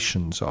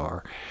limitations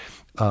are.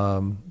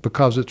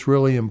 Because it's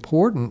really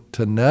important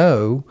to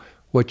know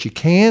what you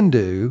can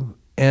do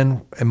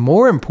and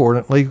more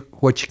importantly,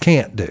 what you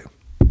can't do.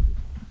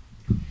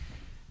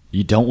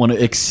 You don't want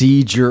to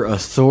exceed your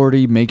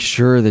authority. Make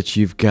sure that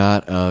you've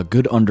got a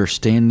good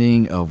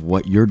understanding of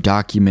what your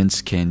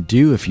documents can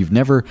do. If you've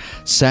never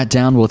sat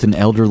down with an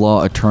elder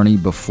law attorney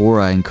before,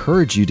 I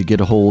encourage you to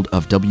get a hold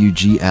of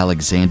W.G.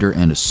 Alexander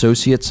and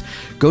Associates.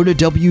 Go to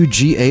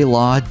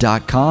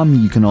WGAlaw.com.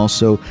 You can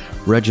also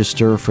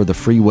register for the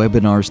free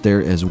webinars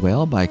there as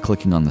well by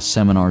clicking on the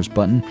seminars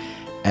button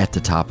at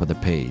the top of the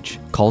page.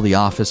 Call the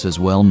office as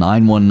well,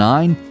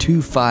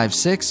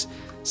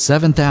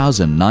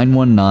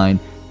 919-256-7000,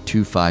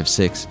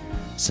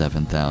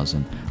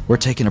 919-256-7000. We're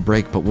taking a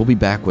break, but we'll be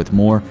back with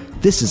more.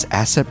 This is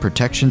Asset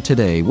Protection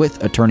Today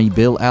with Attorney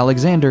Bill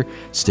Alexander.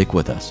 Stick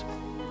with us.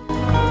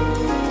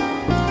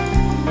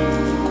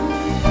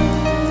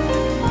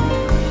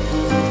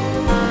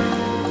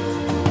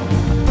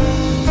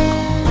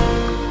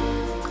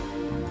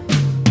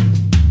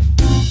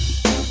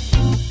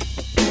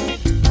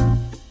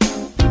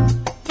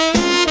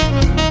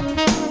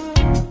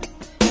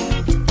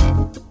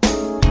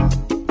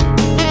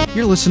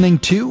 listening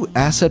to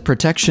Asset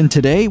Protection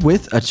Today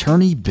with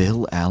attorney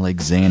Bill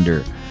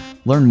Alexander.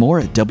 Learn more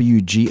at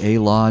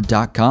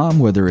WGAlaw.com,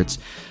 whether it's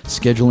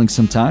scheduling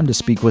some time to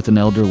speak with an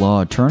elder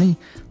law attorney,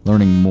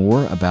 learning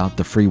more about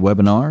the free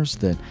webinars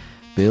that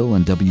Bill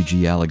and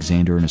WG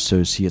Alexander and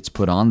Associates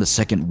put on the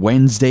second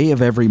Wednesday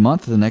of every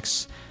month. The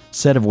next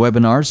set of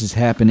webinars is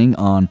happening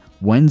on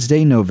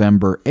Wednesday,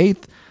 November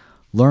 8th.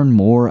 Learn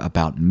more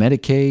about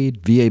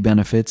Medicaid, VA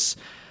benefits,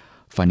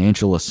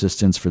 financial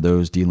assistance for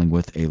those dealing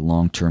with a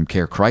long-term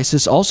care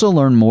crisis. Also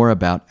learn more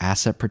about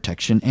asset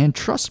protection and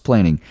trust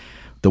planning.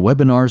 The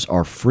webinars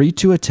are free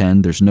to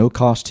attend. There's no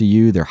cost to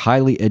you. They're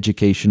highly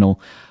educational,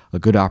 a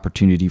good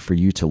opportunity for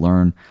you to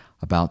learn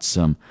about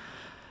some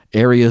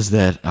areas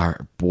that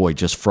are,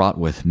 just fraught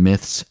with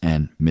myths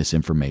and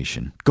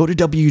misinformation. Go to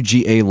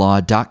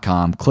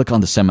WGAlaw.com, click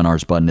on the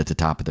seminars button at the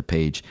top of the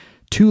page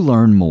to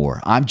learn more.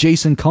 I'm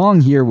Jason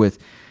Kong here with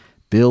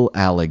Bill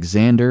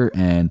Alexander.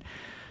 And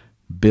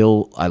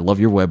Bill, I love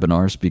your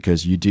webinars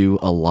because you do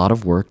a lot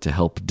of work to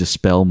help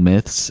dispel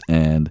myths,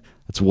 and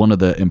that's one of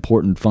the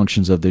important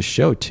functions of this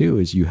show too,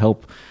 is you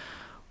help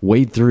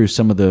wade through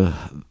some of the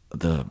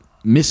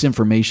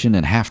misinformation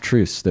and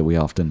half-truths that we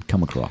often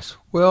come across.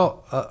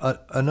 Well,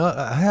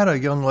 I had a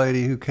young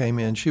lady who came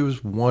in. She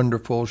was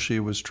wonderful. She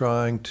was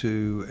trying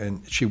to,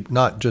 and she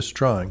not just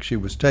trying, she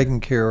was taking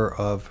care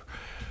of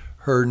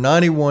her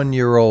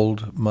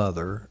 91-year-old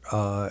mother,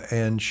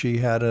 and she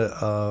had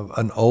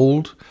an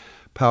old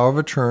power of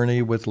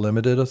attorney with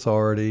limited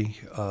authority,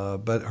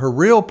 but her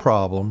real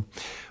problem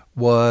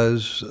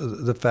was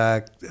the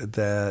fact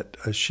that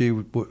she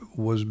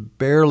was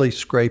barely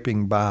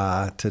scraping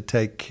by to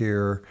take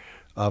care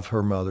of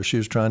her mother. She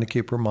was trying to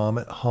keep her mom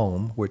at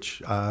home,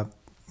 which I,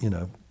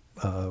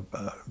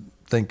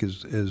 think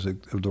is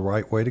the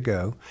right way to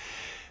go,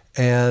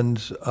 and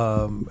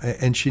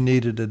she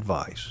needed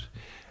advice,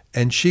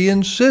 and she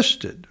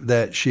insisted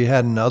that she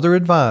had another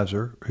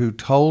advisor who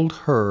told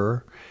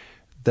her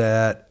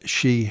that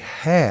she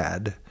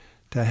had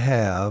to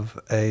have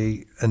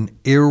an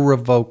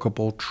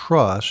irrevocable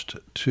trust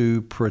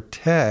to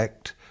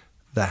protect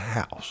the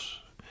house.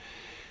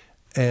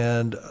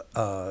 And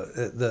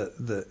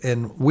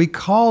and we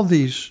call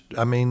these,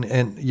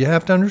 and you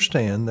have to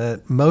understand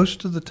that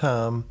most of the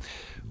time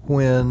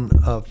when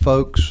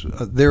folks,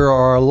 there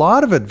are a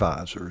lot of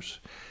advisors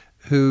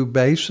who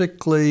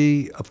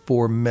basically,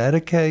 for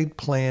Medicaid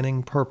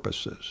planning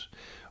purposes,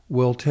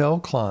 will tell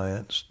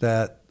clients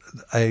that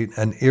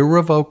an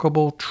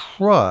irrevocable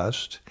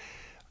trust,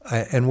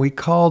 and we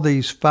call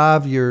these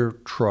 5-year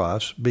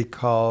trusts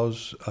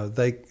because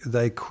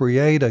they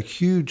create a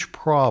huge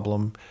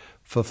problem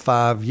for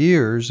 5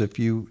 years if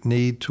you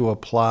need to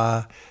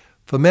apply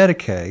for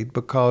Medicaid,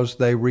 because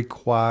they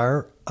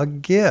require a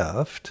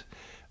gift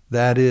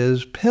that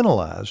is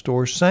penalized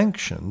or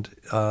sanctioned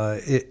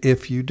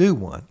if you do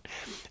one.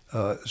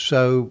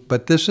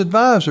 But this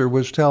advisor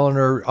was telling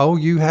her,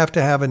 you have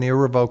to have an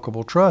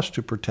irrevocable trust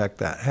to protect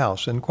that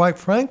house. And quite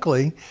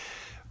frankly,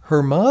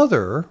 her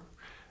mother,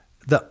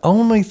 the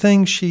only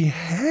thing she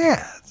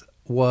had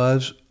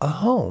was a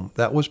home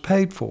that was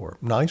paid for.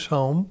 Nice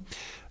home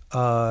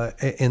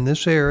in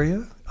this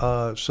area.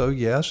 So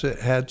yes, it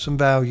had some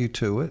value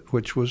to it,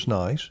 which was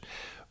nice.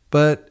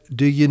 But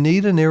do you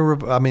need an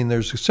irrevocable?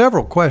 There's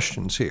several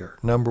questions here.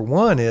 Number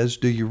one is,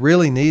 do you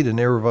really need an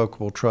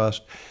irrevocable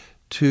trust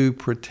to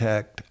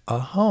protect a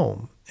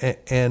home?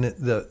 And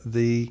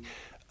the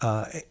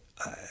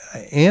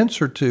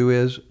answer to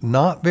is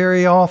not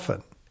very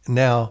often.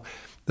 Now,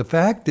 the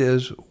fact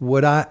is,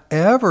 would I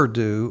ever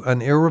do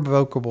an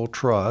irrevocable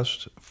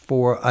trust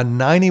for a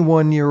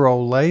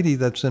 91-year-old lady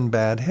that's in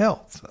bad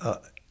health?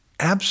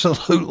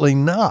 Absolutely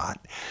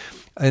not.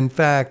 In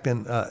fact,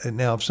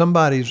 now if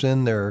somebody's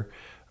in their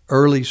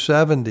early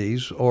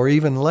 70s or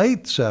even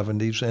late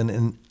 70s and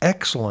in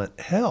excellent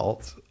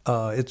health,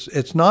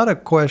 it's not a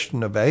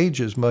question of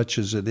age as much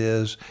as it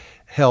is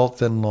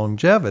health and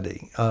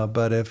longevity.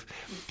 But if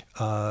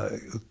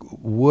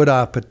would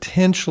I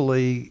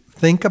potentially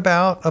think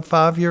about a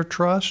 5-year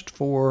trust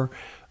for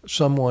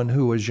someone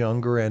who was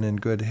younger and in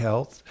good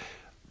health?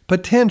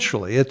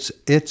 Potentially,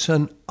 it's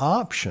an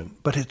option,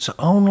 but it's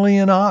only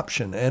an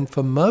option, and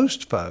for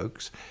most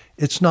folks,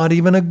 it's not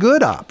even a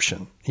good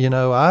option.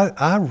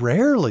 I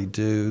rarely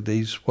do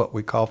these what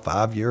we call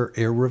 5-year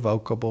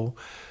irrevocable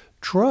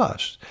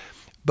trusts.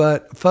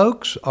 But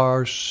folks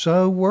are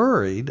so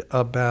worried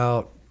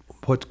about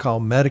what's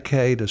called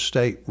Medicaid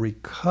estate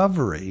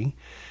recovery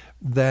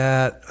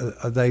that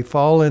they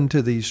fall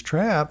into these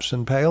traps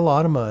and pay a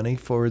lot of money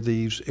for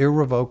these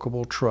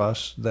irrevocable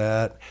trusts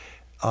that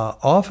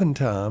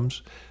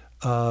oftentimes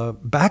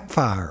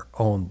backfire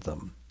on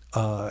them.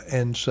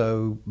 And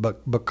so,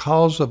 but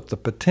because of the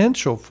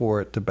potential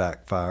for it to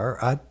backfire,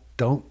 I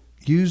don't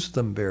use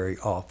them very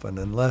often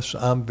unless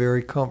I'm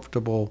very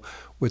comfortable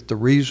with the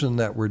reason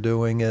that we're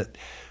doing it,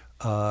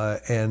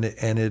 and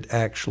it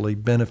actually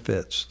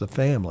benefits the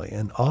family.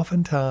 And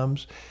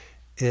oftentimes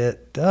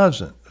it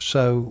doesn't.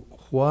 So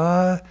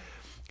why,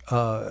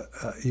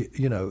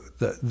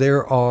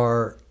 there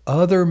are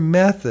other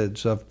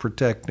methods of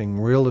protecting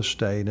real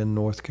estate in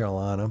North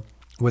Carolina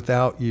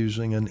without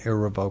using an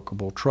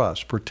irrevocable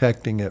trust,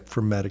 protecting it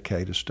from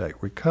Medicaid estate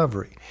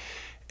recovery.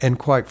 And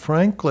quite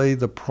frankly,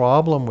 the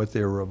problem with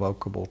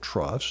irrevocable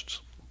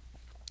trusts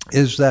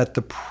is that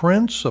the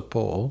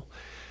principal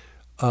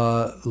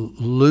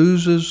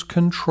loses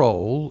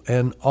control,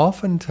 and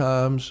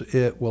oftentimes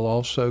it will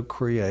also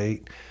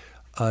create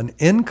an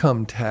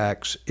income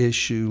tax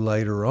issue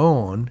later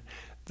on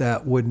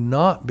that would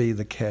not be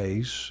the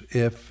case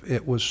if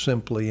it was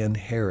simply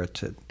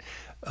inherited.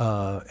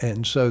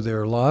 And so there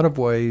are a lot of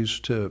ways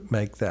to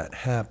make that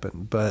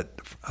happen. But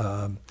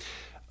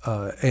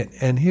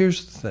and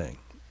here's the thing,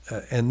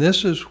 and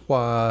this is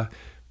why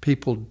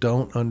people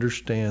don't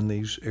understand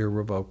these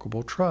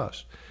irrevocable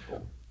trusts.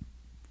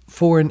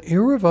 For an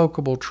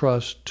irrevocable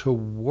trust to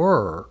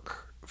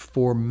work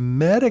for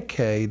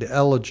Medicaid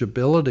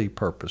eligibility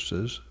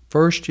purposes,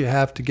 first you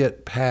have to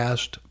get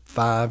past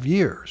 5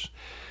 years.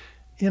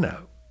 You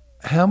know,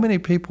 how many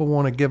people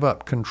want to give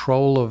up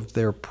control of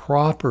their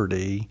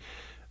property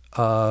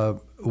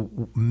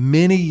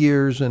many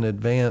years in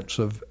advance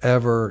of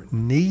ever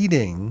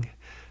needing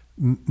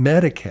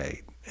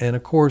Medicaid? And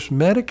of course,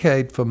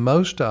 Medicaid for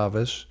most of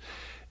us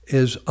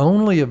is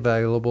only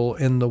available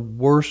in the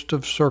worst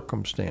of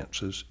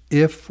circumstances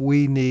if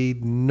we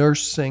need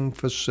nursing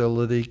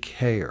facility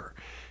care.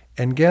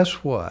 And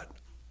guess what?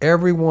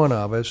 Every one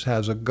of us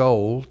has a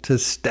goal to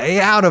stay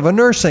out of a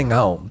nursing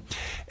home.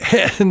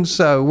 And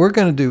so we're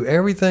going to do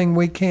everything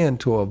we can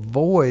to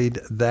avoid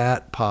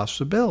that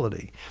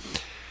possibility.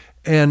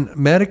 And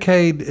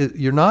Medicaid,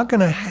 you're not going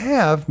to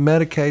have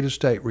Medicaid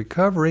estate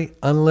recovery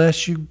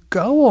unless you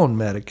go on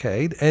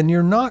Medicaid, and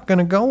you're not going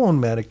to go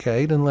on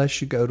Medicaid unless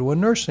you go to a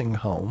nursing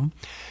home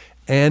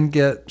and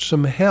get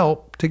some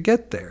help to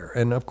get there.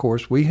 And of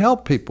course, we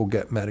help people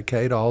get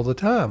Medicaid all the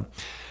time.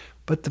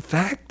 But the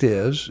fact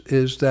is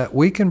that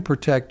we can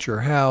protect your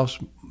house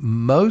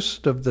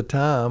most of the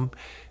time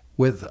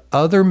with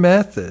other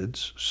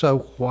methods.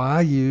 So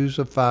why use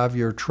a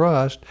 5-year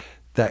trust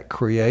that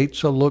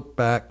creates a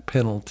look-back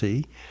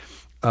penalty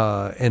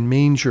and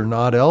means you're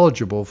not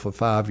eligible for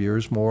 5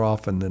 years more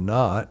often than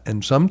not,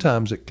 and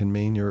sometimes it can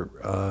mean you're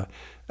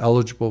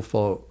ineligible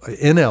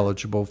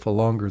for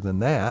longer than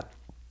that.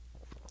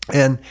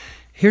 And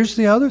here's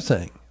the other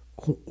thing.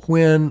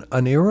 When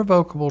an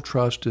irrevocable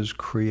trust is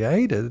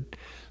created,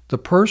 the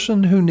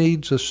person who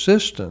needs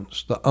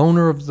assistance, the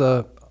owner of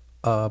the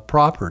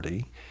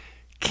property,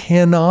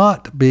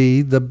 cannot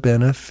be the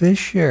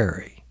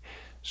beneficiary.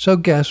 So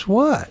guess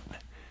what?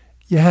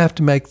 You have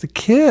to make the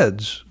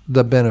kids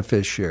the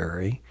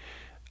beneficiary.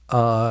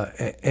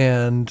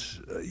 And,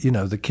 you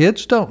know, the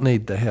kids don't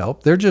need the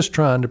help. They're just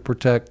trying to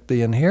protect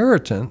the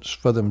inheritance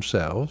for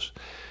themselves.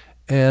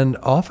 And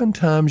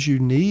oftentimes you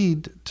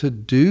need to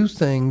do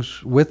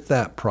things with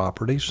that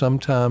property.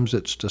 Sometimes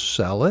it's to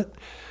sell it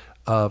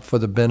for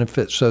the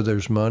benefit, so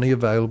there's money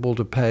available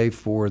to pay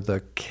for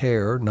the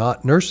care,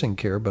 not nursing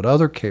care, but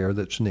other care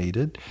that's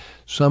needed.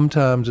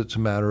 Sometimes it's a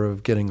matter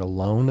of getting a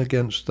loan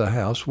against the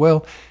house.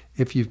 Well,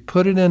 if you've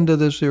put it into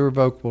this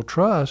irrevocable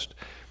trust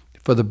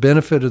for the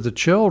benefit of the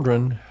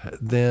children,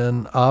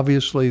 then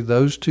obviously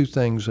those two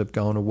things have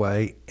gone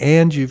away,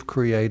 and you've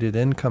created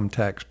income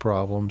tax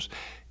problems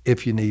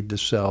if you need to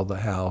sell the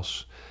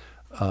house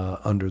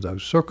under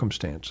those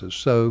circumstances.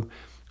 So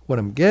what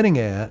I'm getting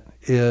at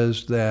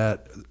is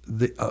that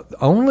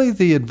only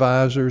the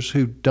advisors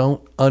who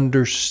don't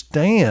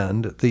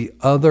understand the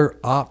other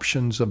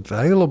options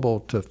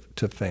available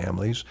to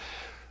families,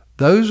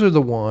 those are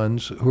the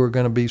ones who are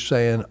going to be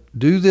saying,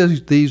 do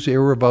these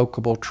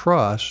irrevocable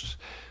trusts,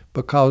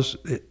 because,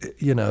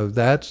 you know,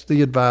 that's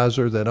the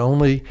advisor that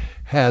only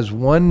has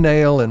one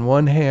nail and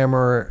one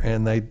hammer,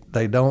 and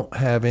they don't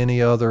have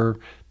any other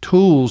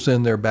tools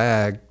in their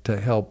bag to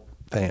help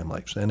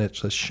families, and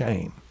it's a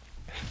shame.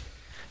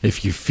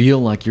 If you feel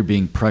like you're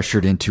being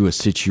pressured into a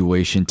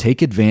situation,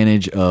 take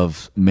advantage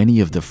of many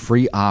of the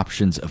free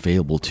options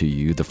available to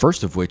you. The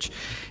first of which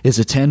is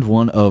attend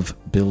one of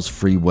Bill's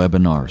free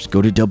webinars.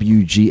 Go to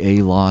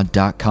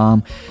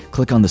WGALaw.com,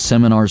 click on the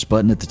seminars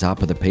button at the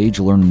top of the page,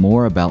 learn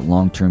more about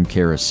long-term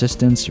care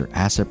assistance or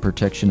asset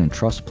protection and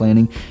trust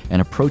planning.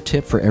 And a pro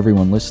tip for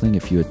everyone listening: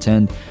 if you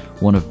attend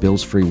one of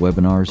Bill's free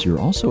webinars, you're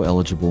also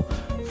eligible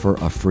for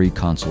a free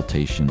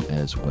consultation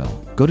as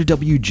well. Go to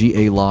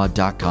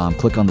WGALaw.com,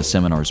 click on the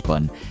seminars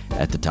button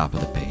at the top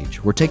of the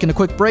page. We're taking a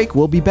quick break.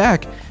 We'll be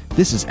back.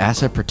 This is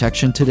Asset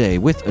Protection Today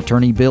with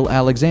attorney Bill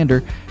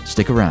Alexander.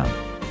 Stick around.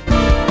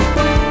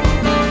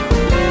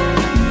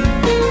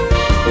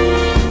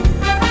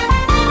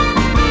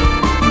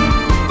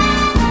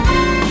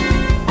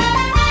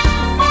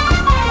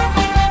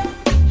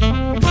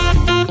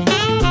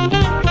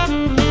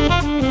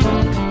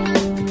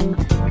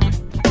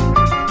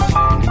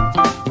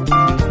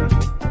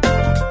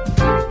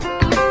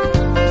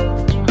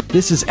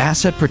 This is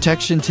Asset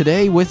Protection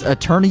Today with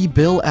attorney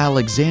Bill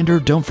Alexander.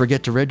 Don't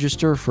forget to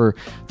register for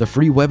the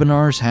free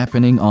webinars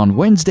happening on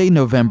Wednesday,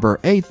 November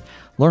 8th,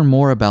 Learn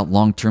more about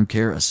long-term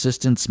care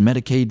assistance,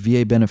 Medicaid,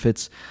 VA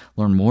benefits.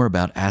 Learn more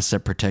about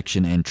asset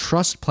protection and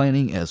trust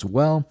planning as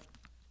well.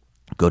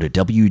 Go to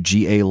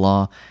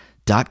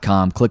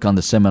WGALaw.com. Click on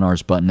the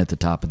seminars button at the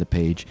top of the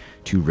page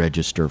to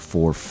register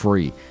for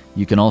free.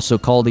 You can also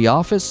call the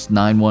office,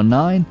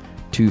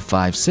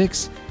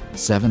 919-256-7000.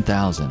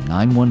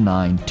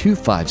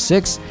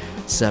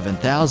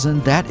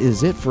 919-256-7000. That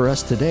is it for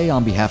us today.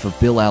 On behalf of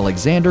Bill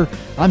Alexander,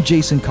 I'm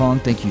Jason Kong.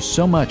 Thank you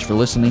so much for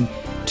listening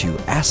to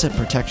Asset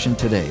Protection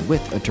Today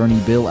with Attorney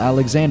Bill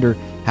Alexander.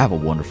 Have a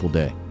wonderful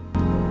day.